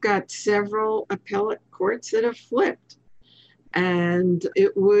we've got several appellate courts that have flipped. And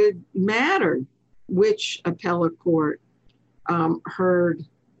it would matter which appellate court heard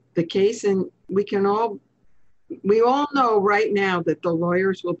the case. And we all know right now that the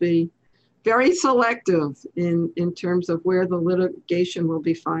lawyers will be very selective in terms of where the litigation will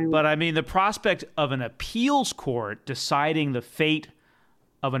be filed. But I mean, the prospect of an appeals court deciding the fate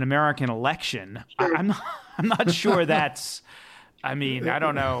of an American election, sure. I'm not sure that's, I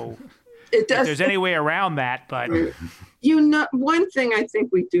don't know if there's any way around that, but. One thing I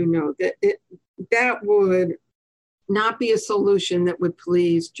think we do know, that would not be a solution that would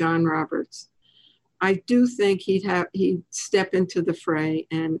please John Roberts. I do think he'd step into the fray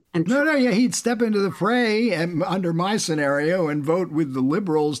and yeah, he'd step into the fray and under my scenario and vote with the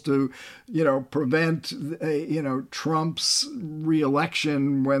liberals to, prevent, Trump's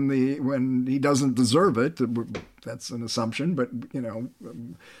reelection when he doesn't deserve it. That's an assumption, but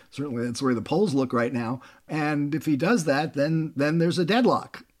certainly that's where the polls look right now. And if he does that, then there's a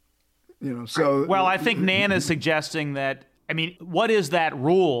deadlock. So well, I think Nan is suggesting that. I mean, what is that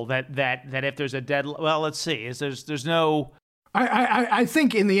rule that if there's a deadlock? Well, let's see. There's no. I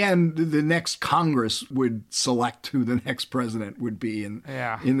think in the end, the next Congress would select who the next president would be in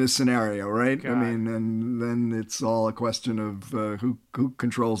this scenario, right? God. I mean, and then it's all a question of who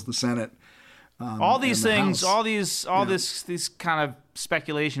controls the Senate. All these things, this kind of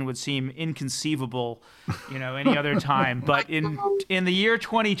speculation would seem inconceivable, any other time. But in the year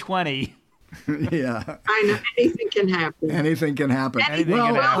 2020, yeah, I know anything can happen. Anything can happen. Anything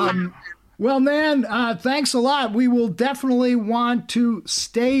can happen. Well, Nan, thanks a lot. We will definitely want to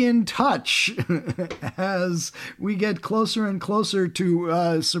stay in touch as we get closer and closer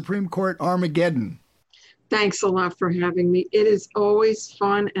to Supreme Court Armageddon. Thanks a lot for having me. It is always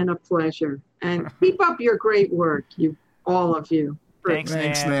fun and a pleasure. And keep up your great work, all of you. Thanks,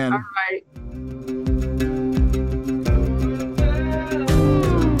 Nan. All right.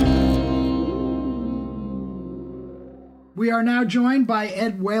 We are now joined by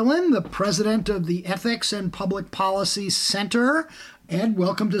Ed Whalen, the president of the Ethics and Public Policy Center. Ed,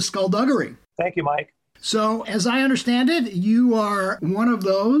 welcome to Skullduggery. Thank you, Mike. So, as I understand it, you are one of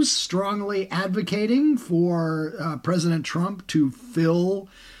those strongly advocating for President Trump to fill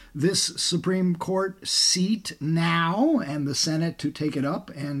this Supreme Court seat now and the Senate to take it up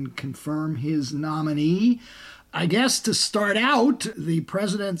and confirm his nominee. I guess to start out, the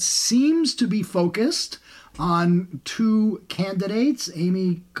president seems to be focused on two candidates,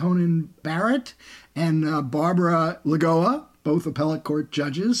 Amy Coney Barrett and Barbara Lagoa, both appellate court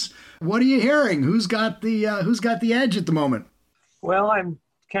judges. What are you hearing? Who's got the edge at the moment? Well, I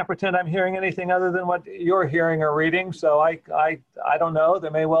can't pretend I'm hearing anything other than what you're hearing or reading. So I don't know.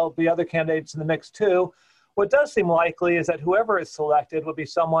 There may well be other candidates in the mix too. What does seem likely is that whoever is selected will be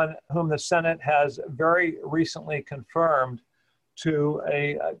someone whom the Senate has very recently confirmed to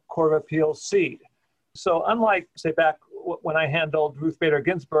a Court of Appeals seat. So unlike, say, back when I handled Ruth Bader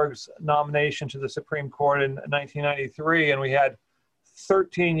Ginsburg's nomination to the Supreme Court in 1993, and we had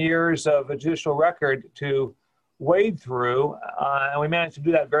 13 years of a judicial record to wade through, and we managed to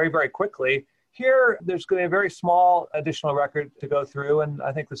do that very, very quickly. Here, there's going to be a very small additional record to go through, and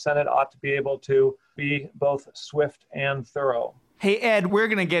I think the Senate ought to be able to be both swift and thorough. Hey, Ed, we're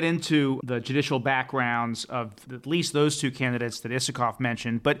going to get into the judicial backgrounds of at least those two candidates that Isikoff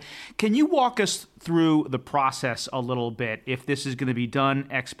mentioned, but can you walk us through the process a little bit? If this is going to be done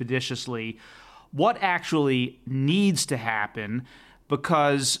expeditiously, what actually needs to happen?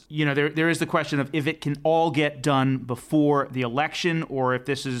 Because, there is the question of if it can all get done before the election or if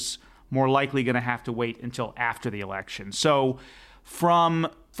this is more likely going to have to wait until after the election. So from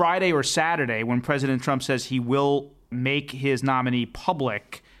Friday or Saturday, when President Trump says he will make his nominee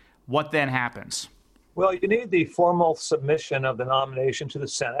public, what then happens? Well, you need the formal submission of the nomination to the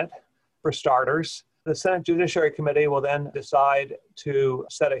Senate, for starters. The Senate Judiciary Committee will then decide to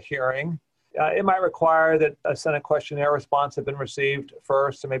set a hearing. It might require that a Senate questionnaire response have been received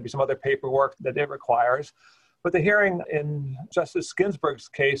first, and maybe some other paperwork that it requires. But the hearing in Justice Ginsburg's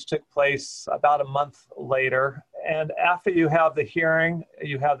case took place about a month later. And after you have the hearing,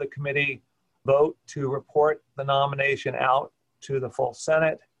 you have the committee vote to report the nomination out to the full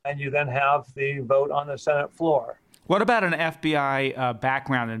Senate, and you then have the vote on the Senate floor. What about an FBI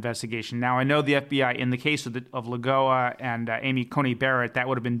background investigation? Now, I know the FBI, in the case of Lagoa and Amy Coney Barrett, that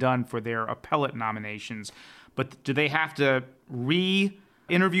would have been done for their appellate nominations. But do they have to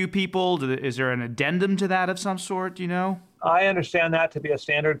re-interview people? Is there an addendum to that of some sort, do you know? I understand that to be a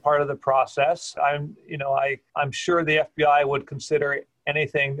standard part of the process. I'm sure the FBI would consider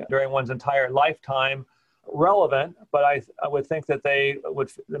anything during one's entire lifetime relevant, but I would think that they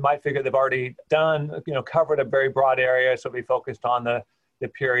might figure they've already covered a very broad area, so be focused on the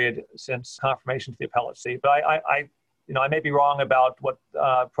period since confirmation to the appellate seat. But I may be wrong about what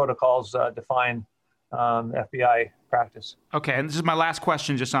protocols define FBI practice. Okay, and this is my last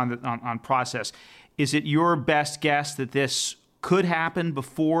question, just on process. Is it your best guess that this could happen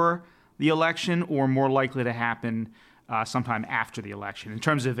before the election, or more likely to happen sometime after the election in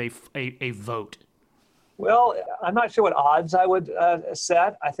terms of a vote? Well, I'm not sure what odds I would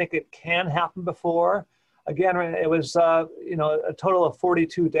set. I think it can happen before. Again, it was a total of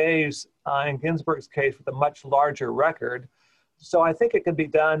 42 days in Ginsburg's case with a much larger record. So I think it could be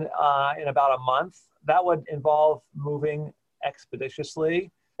done in about a month. That would involve moving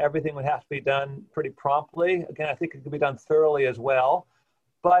expeditiously. Everything would have to be done pretty promptly. Again, I think it could be done thoroughly as well.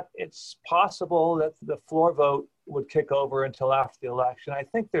 But it's possible that the floor vote would kick over until after the election. I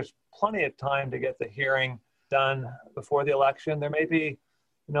think there's plenty of time to get the hearing done before the election. There may be,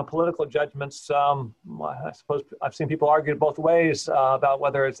 political judgments. I suppose I've seen people argue both ways about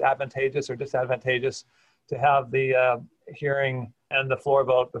whether it's advantageous or disadvantageous to have the hearing and the floor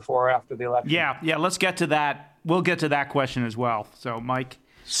vote before or after the election. Yeah, let's get to that. We'll get to that question as well. So, Mike.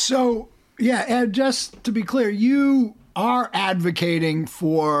 So, Ed, just to be clear, you are advocating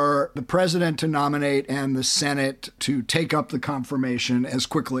for the president to nominate and the Senate to take up the confirmation as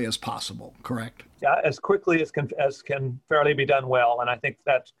quickly as possible, correct? Yeah, as quickly as can fairly be done well, and I think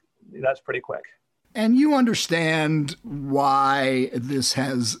that's pretty quick. And you understand why this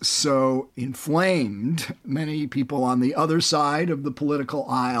has so inflamed many people on the other side of the political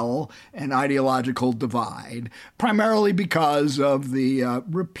aisle and ideological divide, primarily because of the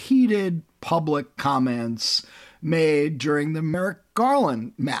repeated public comments made during the Merrick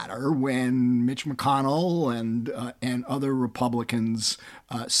Garland matter, when Mitch McConnell and other Republicans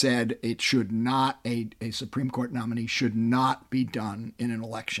said it should not, a Supreme Court nominee should not be done in an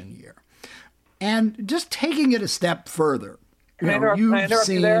election year. And just taking it a step further, you've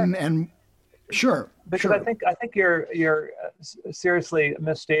seen and sure, because sure. I think you're seriously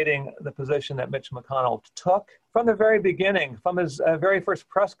misstating the position that Mitch McConnell took from the very beginning, from his very first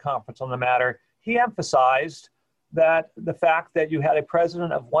press conference on the matter. He emphasized that the fact that you had a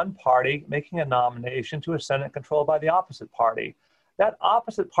president of one party making a nomination to a Senate controlled by the opposite party. That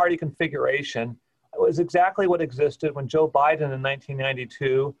opposite party configuration was exactly what existed when Joe Biden in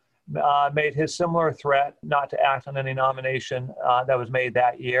 1992 made his similar threat not to act on any nomination that was made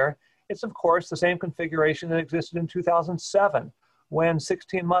that year. It's, of course, the same configuration that existed in 2007, when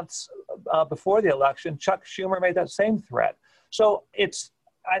 16 months before the election, Chuck Schumer made that same threat. So it's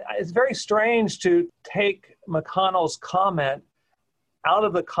very strange to take McConnell's comment out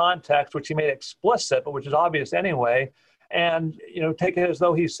of the context, which he made explicit, but which is obvious anyway, and take it as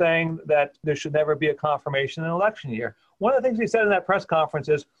though he's saying that there should never be a confirmation in an election year. One of the things he said in that press conference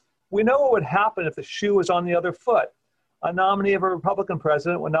is, we know what would happen if the shoe was on the other foot. A nominee of a Republican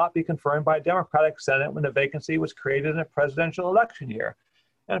president would not be confirmed by a Democratic Senate when the vacancy was created in a presidential election year.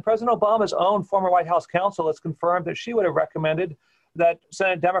 And President Obama's own former White House counsel has confirmed that she would have recommended that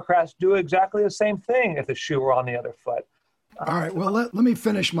Senate Democrats do exactly the same thing if the shoe were on the other foot. All right. Well, let me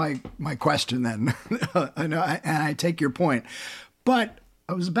finish my question then. And I take your point. But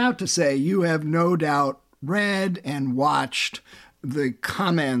I was about to say, you have no doubt read and watched the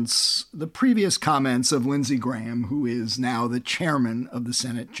previous comments of Lindsey Graham, who is now the chairman of the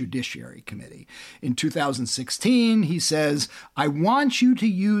Senate Judiciary Committee. In 2016, he says, "I want you to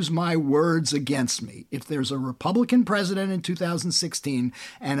use my words against me. If there's a Republican president in 2016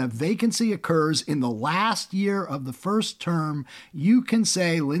 and a vacancy occurs in the last year of the first term, you can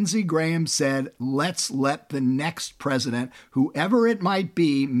say Lindsey Graham said, let's let the next president, whoever it might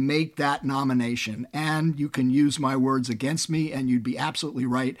be, make that nomination. And you can use my words against me, and you'd be absolutely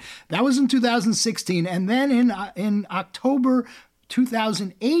right." That was in 2016. And then in October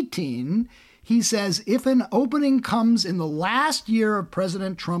 2018, he says, if an opening comes in the last year of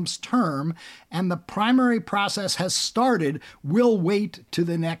President Trump's term and the primary process has started, we'll wait to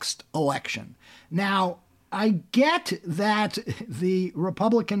the next election. Now, I get that the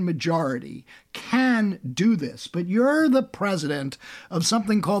Republican majority can do this, but you're the president of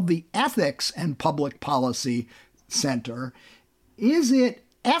something called the Ethics and Public Policy Center. Is it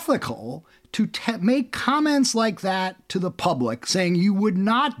ethical to make comments like that to the public, saying you would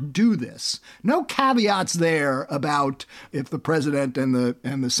not do this? No caveats there about if the president and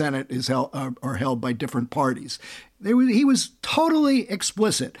the Senate are held by different parties. He was totally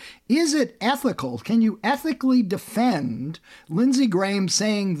explicit. Is it ethical? Can you ethically defend Lindsey Graham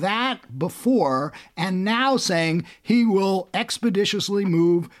saying that before and now saying he will expeditiously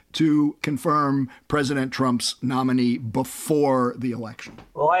move to confirm President Trump's nominee before the election?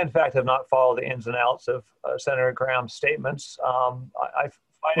 Well, I, in fact, have not followed the ins and outs of Senator Graham's statements.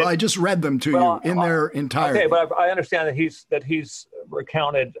 I just read them to you in their entirety. Okay, but I understand that he's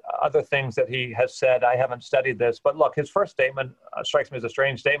recounted other things that he has said. I haven't studied this, but look, his first statement strikes me as a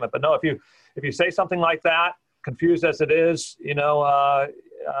strange statement. But no, if you say something like that, confused as it is, you ought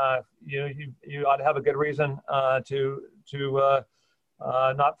to have a good reason to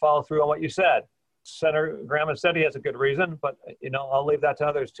not follow through on what you said. Senator Graham has said he has a good reason, but I'll leave that to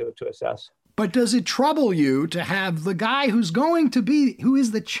others to assess. But does it trouble you to have the guy who is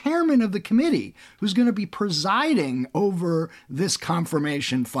the chairman of the committee, who's going to be presiding over this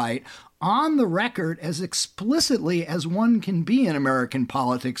confirmation fight, on the record as explicitly as one can be in American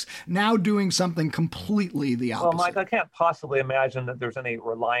politics, now doing something completely the opposite? Well, Mike, I can't possibly imagine that there's any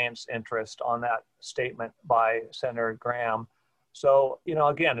reliance interest on that statement by Senator Graham. So,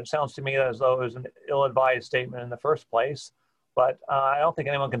 again, it sounds to me as though it was an ill-advised statement in the first place, but I don't think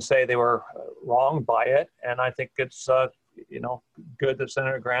anyone can say they were wronged by it. And I think it's, good that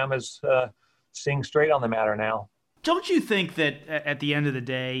Senator Graham is seeing straight on the matter now. Don't you think that at the end of the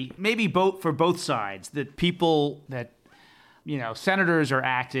day, maybe for both sides, that people that, senators are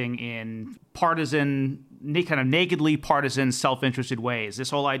acting in partisan, kind of nakedly partisan, self-interested ways? This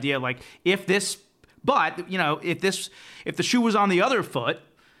whole idea, if the shoe was on the other foot,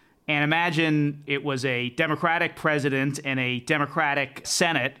 and imagine it was a Democratic president and a Democratic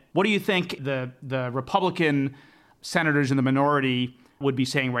Senate, what do you think the Republican senators in the minority would be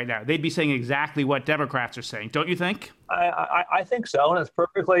saying right now? They'd be saying exactly what Democrats are saying, don't you think? I think so, and it's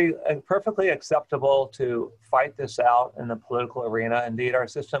perfectly acceptable to fight this out in the political arena. Indeed, our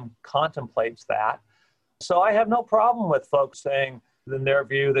system contemplates that. So I have no problem with folks saying, in their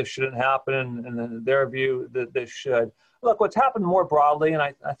view, this shouldn't happen, and in their view, that this should. Look, what's happened more broadly, and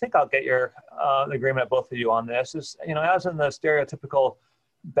I think I'll get your agreement, both of you, on this, is, as in the stereotypical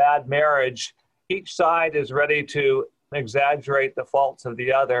bad marriage, each side is ready to exaggerate the faults of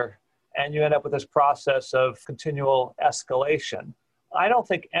the other, and you end up with this process of continual escalation. I don't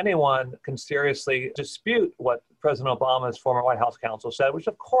think anyone can seriously dispute what President Obama's former White House counsel said, which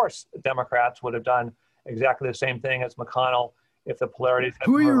of course Democrats would have done exactly the same thing as McConnell if the polarities had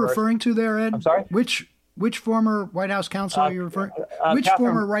Who are you reversed. referring to there, Ed? I'm sorry? Which former White House counsel are you referring to? Which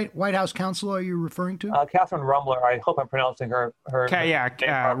former White House counsel are you referring to? Catherine Rumler. I hope I'm pronouncing her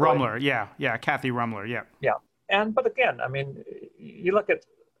Rumler. Yeah, Kathy Rumler. Yeah. Yeah. But again, you look at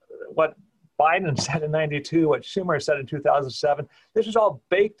what Biden said in 92, what Schumer said in 2007. This is all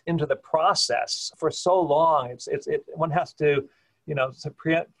baked into the process for so long. One has to,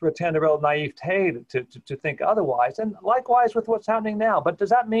 pretend a real naivete to think otherwise. And likewise with what's happening now. But does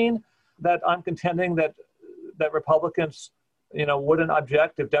that mean that I'm contending that Republicans, wouldn't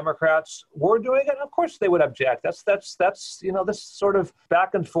object if Democrats were doing it? Of course they would object. That's this sort of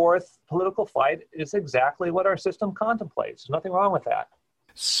back and forth political fight is exactly what our system contemplates. There's nothing wrong with that.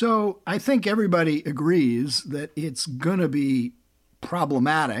 So I think everybody agrees that it's going to be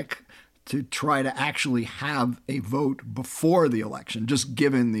problematic to try to actually have a vote before the election, just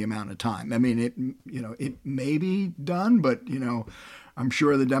given the amount of time. It may be done, but, I'm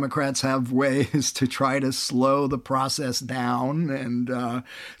sure the Democrats have ways to try to slow the process down. And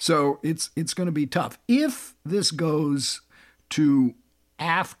so it's going to be tough. If this goes to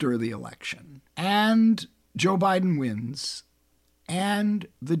after the election and Joe Biden wins and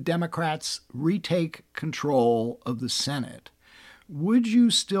the Democrats retake control of the Senate, would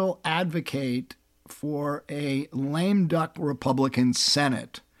you still advocate for a lame duck Republican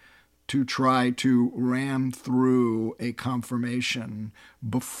Senate to try to ram through a confirmation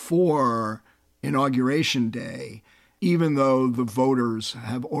before Inauguration Day, even though the voters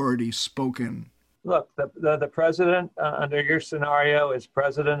have already spoken? Look, the president under your scenario is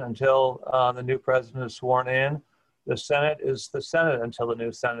president until the new president is sworn in. The Senate is the Senate until the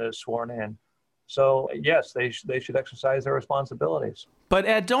new Senate is sworn in. So yes, they should exercise their responsibilities. But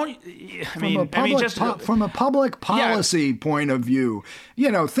Ed, from a public policy point of view,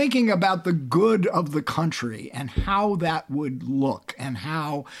 thinking about the good of the country and how that would look and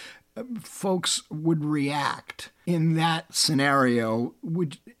how folks would react in that scenario,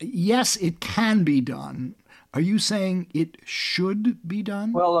 yes, it can be done. Are you saying it should be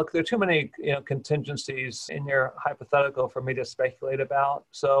done? Well, look, there are too many contingencies in your hypothetical for me to speculate about.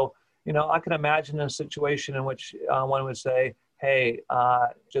 So, I can imagine a situation in which one would say, hey,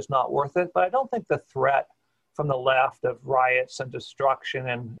 just not worth it. But I don't think the threat from the left of riots and destruction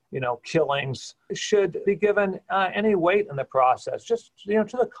and, killings should be given any weight in the process, just, to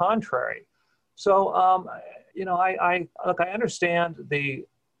the contrary. So, I understand the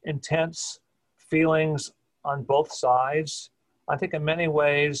intense feelings on both sides. I think in many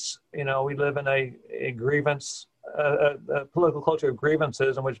ways, we live in a grievance, a political culture of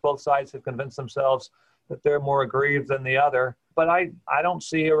grievances in which both sides have convinced themselves that they're more aggrieved than the other. But I don't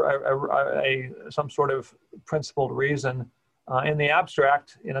see some sort of principled reason in the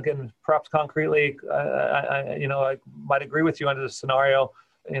abstract. Again, perhaps concretely, I might agree with you under the scenario,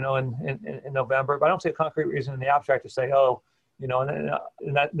 in November, but I don't see a concrete reason in the abstract to say,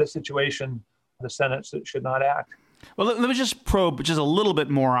 in this situation, the Senate should not act. Well, let me just probe just a little bit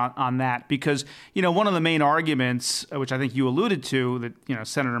more on that, because, one of the main arguments, which I think you alluded to, that,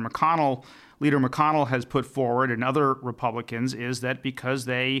 Senator McConnell, Leader McConnell has put forward, and other Republicans, is that because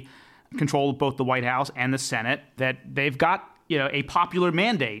they control both the White House and the Senate, that they've got, a popular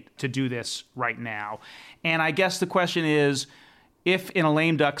mandate to do this right now. And I guess the question is, if in a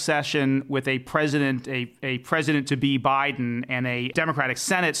lame duck session with a president to be Biden and a Democratic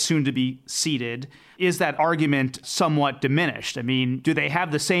Senate soon to be seated, is that argument somewhat diminished? I mean, do they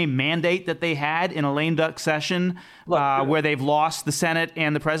have the same mandate that they had in a lame duck session where they've lost the Senate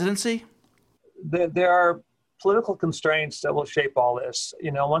and the presidency? There are political constraints that will shape all this.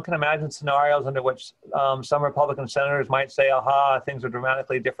 One can imagine scenarios under which some Republican senators might say, aha, things are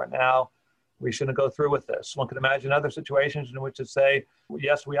dramatically different now. We shouldn't go through with this. One could imagine other situations in which to say,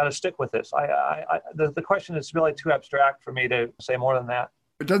 yes, we ought to stick with this. The question is really too abstract for me to say more than that.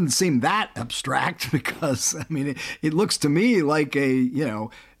 It doesn't seem that abstract because, it looks to me like a,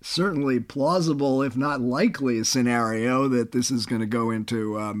 certainly plausible, if not likely, scenario that this is going to go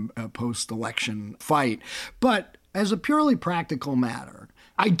into a post-election fight. But as a purely practical matter,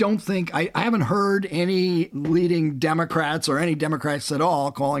 I don't think, I haven't heard any leading Democrats or any Democrats at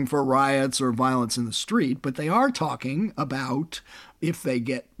all calling for riots or violence in the street, but they are talking about, if they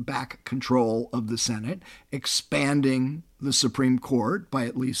get back control of the Senate, expanding the Supreme Court by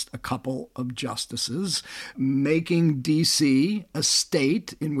at least a couple of justices, making D.C. a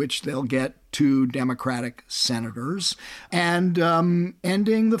state in which they'll get 2 Democratic senators, and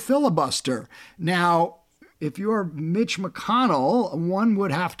ending the filibuster. Now, if you're Mitch McConnell, one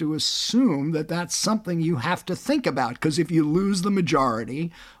would have to assume that that's something you have to think about, because if you lose the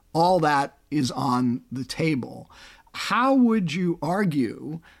majority, all that is on the table. How would you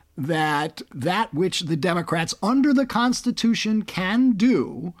argue that which the Democrats under the Constitution can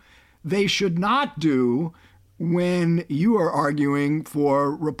do, they should not do when you are arguing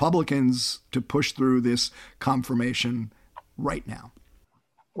for Republicans to push through this confirmation right now?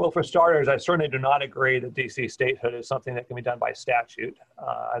 Well, for starters, I certainly do not agree that D.C. statehood is something that can be done by statute.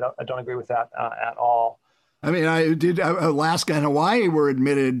 I don't agree with that at all. Alaska and Hawaii were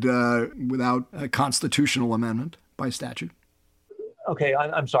admitted without a constitutional amendment by statute. Okay,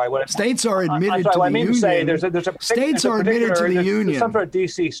 I'm sorry. States are admitted to the union. States are admitted to the union. There's some sort of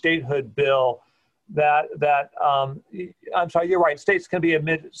D.C. statehood bill that I'm sorry. You're right. States can be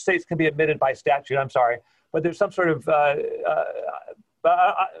admitted by statute. I'm sorry, but there's some sort of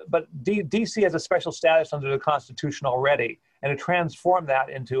but D.C. has a special status under the Constitution already, and to transform that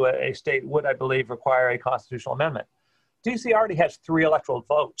into a state would, I believe, require a constitutional amendment. D.C. already has 3 electoral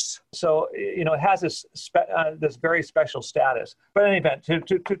votes, so it has this very special status. But in any event, to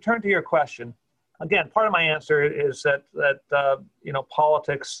turn to your question, again, part of my answer is that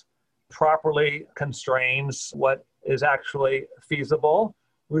politics properly constrains what is actually feasible.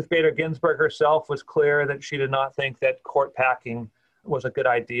 Ruth Bader Ginsburg herself was clear that she did not think that court packing was a good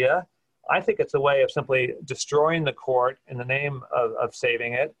idea. I think it's a way of simply destroying the court in the name of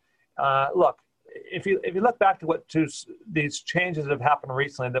saving it. Look, if you look back to these changes that have happened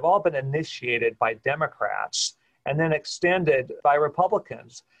recently, they've all been initiated by Democrats and then extended by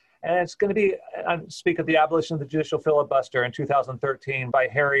Republicans. And it's going to be, I speak of the abolition of the judicial filibuster in 2013 by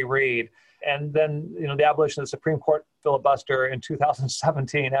Harry Reid, and then the abolition of the Supreme Court filibuster in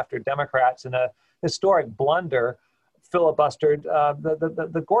 2017 after Democrats, in a historic blunder, filibustered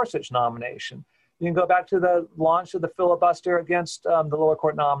the Gorsuch nomination. You can go back to the launch of the filibuster against the lower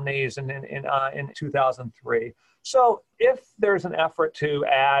court nominees in 2003. So if there's an effort to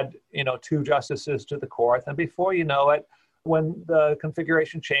add 2 justices to the court, and before you know it, when the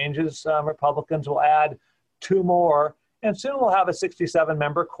configuration changes, Republicans will add 2 more, and soon we'll have a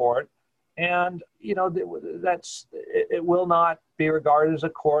 67-member court. And it will not be regarded as a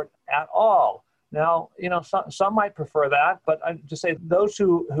court at all. Now, some might prefer that, but I just say those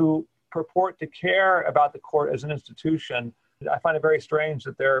who purport to care about the court as an institution, I find it very strange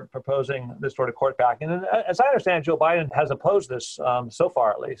that they're proposing this sort of court packing. And as I understand, Joe Biden has opposed this so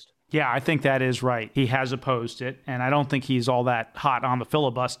far, at least. Yeah, I think that is right. He has opposed it, and I don't think he's all that hot on the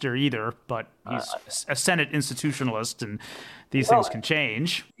filibuster either, but he's a Senate institutionalist, and these things can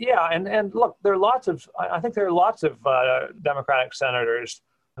change. Yeah, and look, I think there are lots of Democratic senators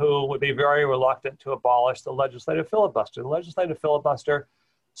who would be very reluctant to abolish the legislative filibuster. The legislative filibuster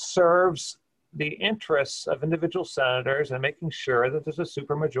serves the interests of individual senators and making sure that there's a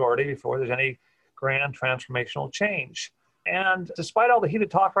supermajority before there's any grand transformational change. And despite all the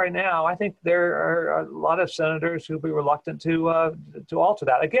heated talk right now, I think there are a lot of senators who would be reluctant to alter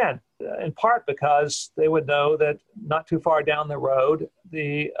that. Again, in part because they would know that not too far down the road,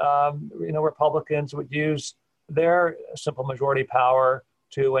 the Republicans would use their simple majority power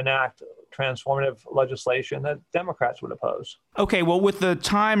to enact transformative legislation that Democrats would oppose. Okay, well, with the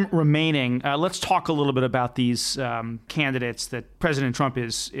time remaining, let's talk a little bit about these candidates that President Trump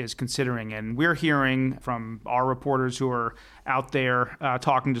is considering. And we're hearing from our reporters who are out there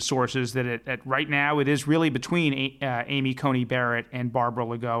talking to sources that right now it is really between Amy Coney Barrett and Barbara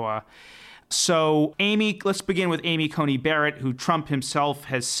Lagoa. So, let's begin with Amy Coney Barrett, who Trump himself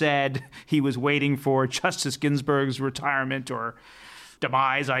has said he was waiting for Justice Ginsburg's retirement or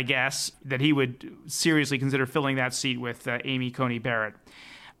demise, I guess, that he would seriously consider filling that seat with Amy Coney Barrett.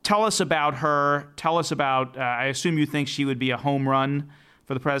 Tell us about her. Tell us about, I assume you think she would be a home run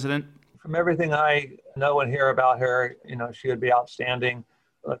for the president? From everything I know and hear about her, she would be outstanding.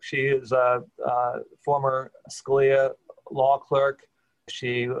 Look, she is a former Scalia law clerk.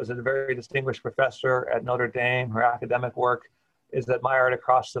 She was a very distinguished professor at Notre Dame. Her academic work is admired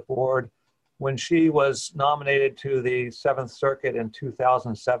across the board. When she was nominated to the Seventh Circuit in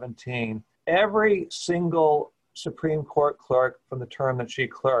 2017, every single Supreme Court clerk from the term that she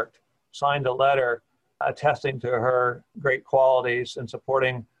clerked signed a letter attesting to her great qualities and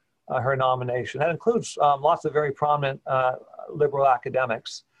supporting her nomination. That includes lots of very prominent liberal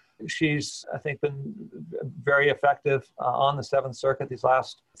academics. She's, I think, been very effective on the Seventh Circuit these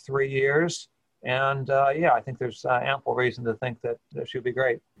last 3 years. And I think there's ample reason to think that she would be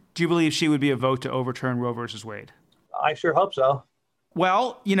great. Do you believe she would be a vote to overturn Roe versus Wade? I sure hope so.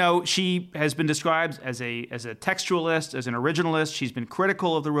 Well, she has been described as a textualist, as an originalist. She's been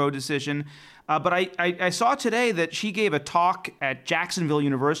critical of the Roe decision. But I saw today that she gave a talk at Jacksonville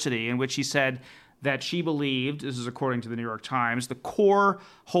University in which she said that she believed, this is according to the New York Times, the core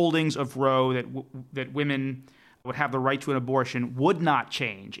holdings of Roe that women would have the right to an abortion would not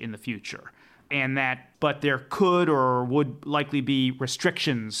change in the future. But there could or would likely be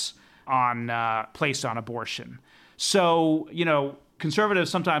restrictions placed on abortion. So,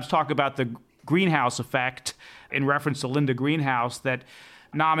 conservatives sometimes talk about the greenhouse effect in reference to Linda Greenhouse, that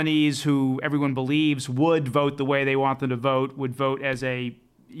nominees who everyone believes would vote the way they want them to vote would vote as a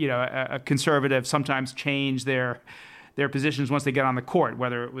conservative, sometimes change their positions once they get on the court,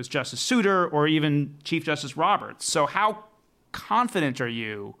 whether it was Justice Souter or even Chief Justice Roberts. So how confident are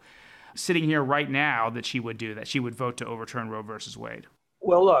you sitting here right now that she would do that? She would vote to overturn Roe versus Wade?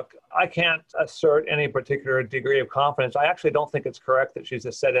 Well, look, I can't assert any particular degree of confidence. I actually don't think it's correct that she's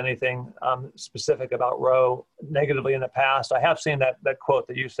said anything specific about Roe negatively in the past. I have seen that quote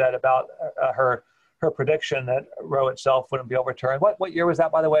that you said about her prediction that Roe itself wouldn't be overturned. What year was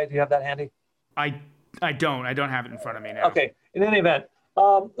that, by the way? Do you have that handy? I don't. I don't have it in front of me now. Okay. In any event,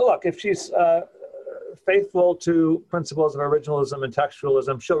 look, if she's faithful to principles of originalism and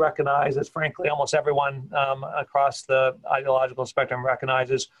textualism, she'll recognize, as frankly almost everyone across the ideological spectrum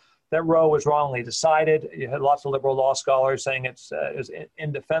recognizes, that Roe was wrongly decided. You had lots of liberal law scholars saying it's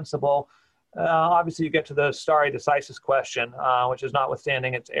indefensible. Obviously, you get to the stare decisis question, which is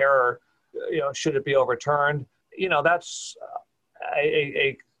notwithstanding its error, should it be overturned? That's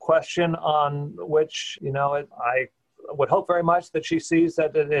a question on which, I would hope very much that she sees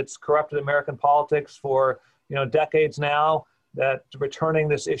that it's corrupted American politics for, decades now, that returning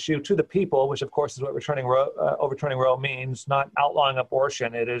this issue to the people, which of course is what overturning Roe means, not outlawing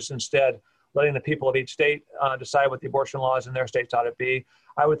abortion. It is instead letting the people of each state decide what the abortion laws in their states ought to be.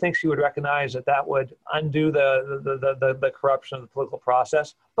 I would think she would recognize that would undo the corruption of the political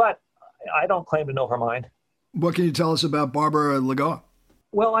process. But I don't claim to know her mind. What can you tell us about Barbara Lagoa?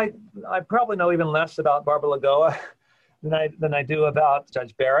 Well, I probably know even less about Barbara Lagoa than I do about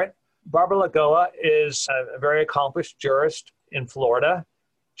Judge Barrett. Barbara Lagoa is a very accomplished jurist in Florida.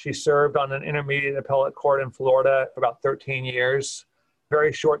 She served on an intermediate appellate court in Florida for about 13 years.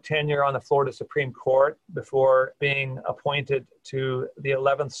 Very short tenure on the Florida Supreme Court before being appointed to the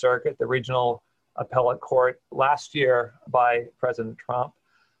 11th Circuit, the regional appellate court, last year by President Trump.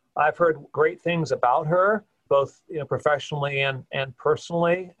 I've heard great things about her, both professionally and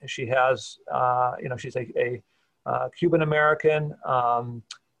personally. She has, she's a Cuban American,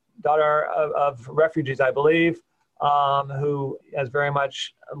 daughter of refugees, I believe, who has very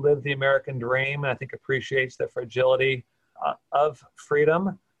much lived the American dream, and I think appreciates the fragility of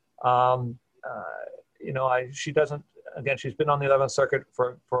freedom. She doesn't. Again, she's been on the 11th Circuit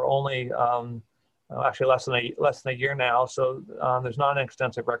for only actually less than a year now, so there's not an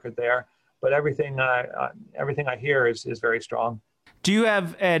extensive record there. But everything I hear is very strong. Do you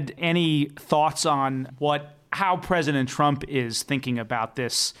have, Ed, any thoughts on how President Trump is thinking about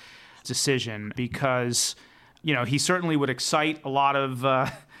this decision? Because he certainly would excite a lot of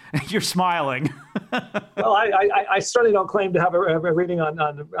You're smiling. Well, I certainly don't claim to have a reading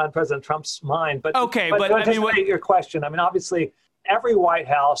on President Trump's mind. But okay, but I mean, your question. I mean, obviously, every White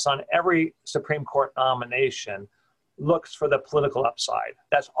House on every Supreme Court nomination looks for the political upside.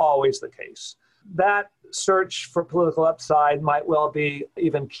 That's always the case. That search for political upside might well be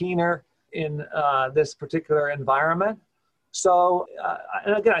even keener in this particular environment. So,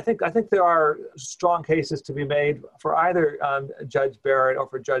 and again, I think there are strong cases to be made for either Judge Barrett or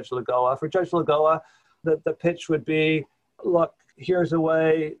for Judge Lagoa. For Judge Lagoa, the pitch would be, look, here's a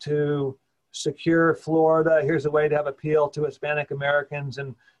way to secure Florida. Here's a way to have appeal to Hispanic Americans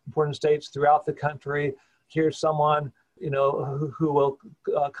in important states throughout the country. Here's someone, who will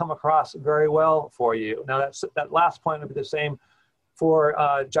come across very well for you. Now, that last point would be the same for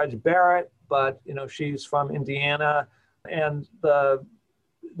Judge Barrett, but, she's from Indiana. And the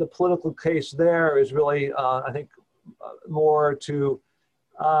political case there is really, I think, a little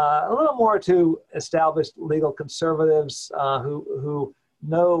more to established legal conservatives who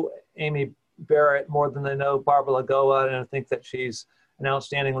know Amy Barrett more than they know Barbara Lagoa, and I think that she's an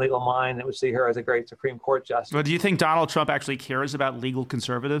outstanding legal mind and would see her as a great Supreme Court justice. But do you think Donald Trump actually cares about legal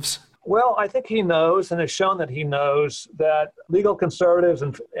conservatives? Well, I think he knows and has shown that he knows that legal conservatives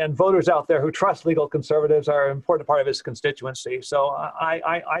and voters out there who trust legal conservatives are an important part of his constituency. So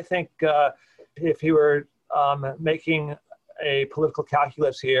I think if he were making a political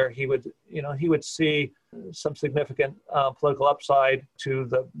calculus here, he would see some significant political upside to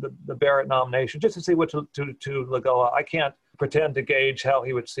the Barrett nomination, just to see what to Lagoa. I can't pretend to gauge how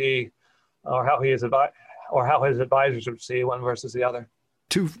he would see, or how his advisors would see one versus the other.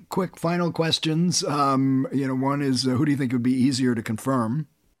 Two quick final questions. One is, who do you think would be easier to confirm?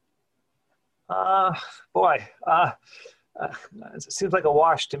 It seems like a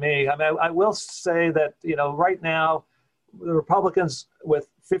wash to me. I mean, I will say that, right now, the Republicans with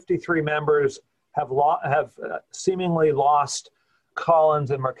 53 members have seemingly lost Collins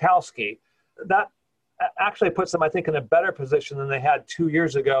and Murkowski. That actually puts them, I think, in a better position than they had 2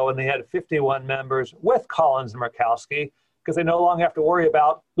 years ago when they had 51 members with Collins and Murkowski, because they no longer have to worry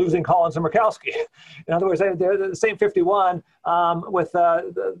about losing Collins and Murkowski. In other words, they're the same 51 with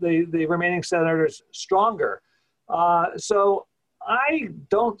the remaining senators stronger. So I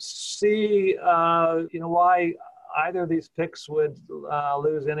don't see, why either of these picks would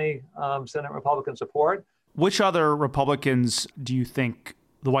lose any Senate Republican support. Which other Republicans do you think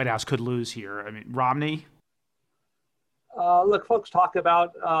the White House could lose here? I mean, Romney? Look, folks talk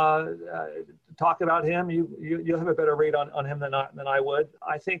about him. You'll have a better read on him than I would.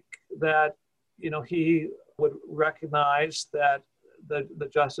 I think that he would recognize that the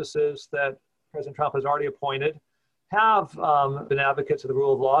justices that President Trump has already appointed have been advocates of the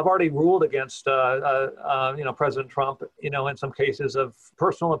rule of law. I've already ruled against President Trump in some cases of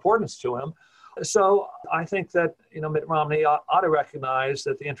personal importance to him. So I think that Mitt Romney ought to recognize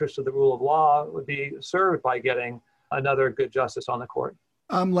that the interest of the rule of law would be served by getting another good justice on the court.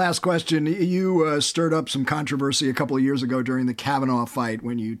 Last question. You stirred up some controversy a couple of years ago during the Kavanaugh fight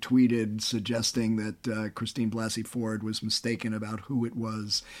when you tweeted suggesting that Christine Blasey Ford was mistaken about who it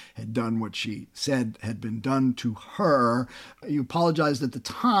was had done what she said had been done to her. You apologized at the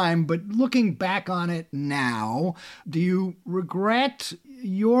time, but looking back on it now, do you regret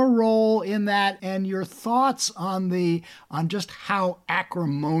your role in that and your thoughts on just how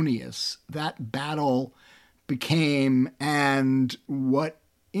acrimonious that battle became and what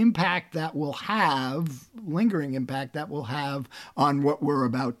impact that will have, lingering impact that will have on what we're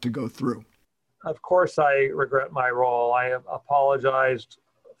about to go through? Of course, I regret my role. I have apologized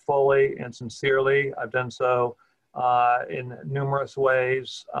fully and sincerely. I've done so in numerous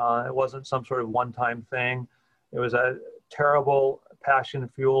ways. It wasn't some sort of one-time thing. It was a terrible,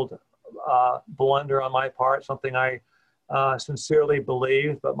 passion-fueled blunder on my part, something I sincerely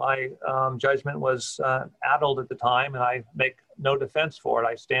believed, but my judgment was addled at the time, and I make no defense for it.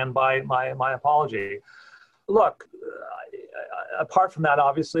 I stand by my apology. Look, apart from that,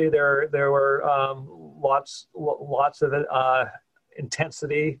 obviously there were lots of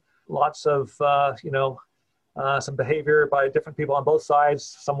intensity, lots of some behavior by different people on both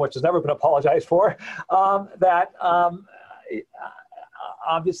sides, some of which has never been apologized for, that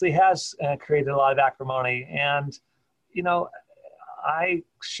obviously has created a lot of acrimony. And I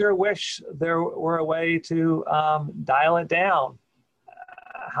sure wish there were a way to dial it down.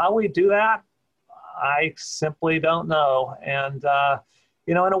 How we do that, I simply don't know. And,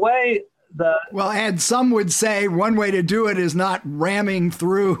 in a way, and some would say one way to do it is not ramming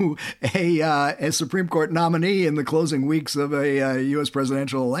through a Supreme Court nominee in the closing weeks of a U.S.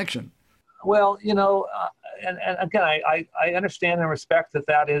 presidential election. Well, and again, I understand and respect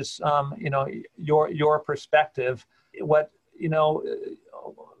that is, your perspective. What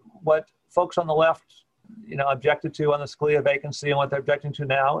folks on the left, objected to on the Scalia vacancy and what they're objecting to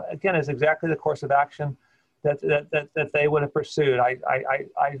now, again, is exactly the course of action that they would have pursued. I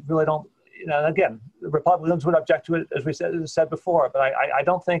really don't, again, the Republicans would object to it, as we said before, but I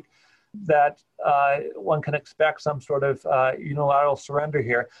don't think that one can expect some sort of unilateral surrender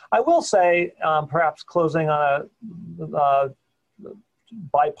here. I will say, perhaps closing on a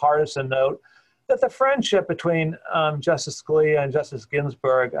bipartisan note, that the friendship between Justice Scalia and Justice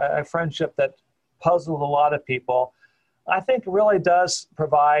Ginsburg, a friendship that puzzled a lot of people, I think really does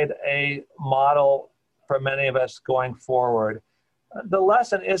provide a model for many of us going forward. The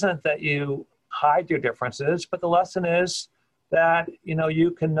lesson isn't that you hide your differences, but the lesson is that,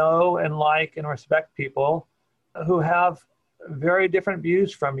 you can know and like and respect people who have very different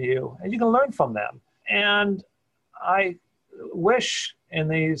views from you, and you can learn from them. And I wish in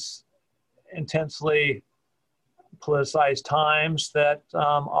these intensely politicized times that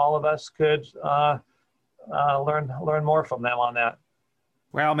all of us could learn more from them on that.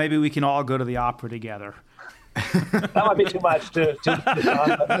 Well, maybe we can all go to the opera together. That might be too much to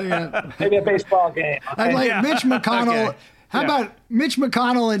maybe a baseball game. I'd like Mitch McConnell. Okay. How about Mitch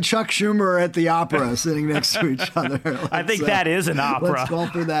McConnell and Chuck Schumer at the opera sitting next to each other? I think that is an opera. Let's go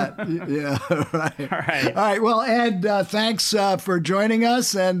for that. Yeah, right. All right. All right. Well, Ed, thanks for joining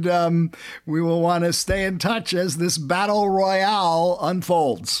us, and we will want to stay in touch as this battle royale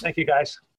unfolds. Thank you, guys.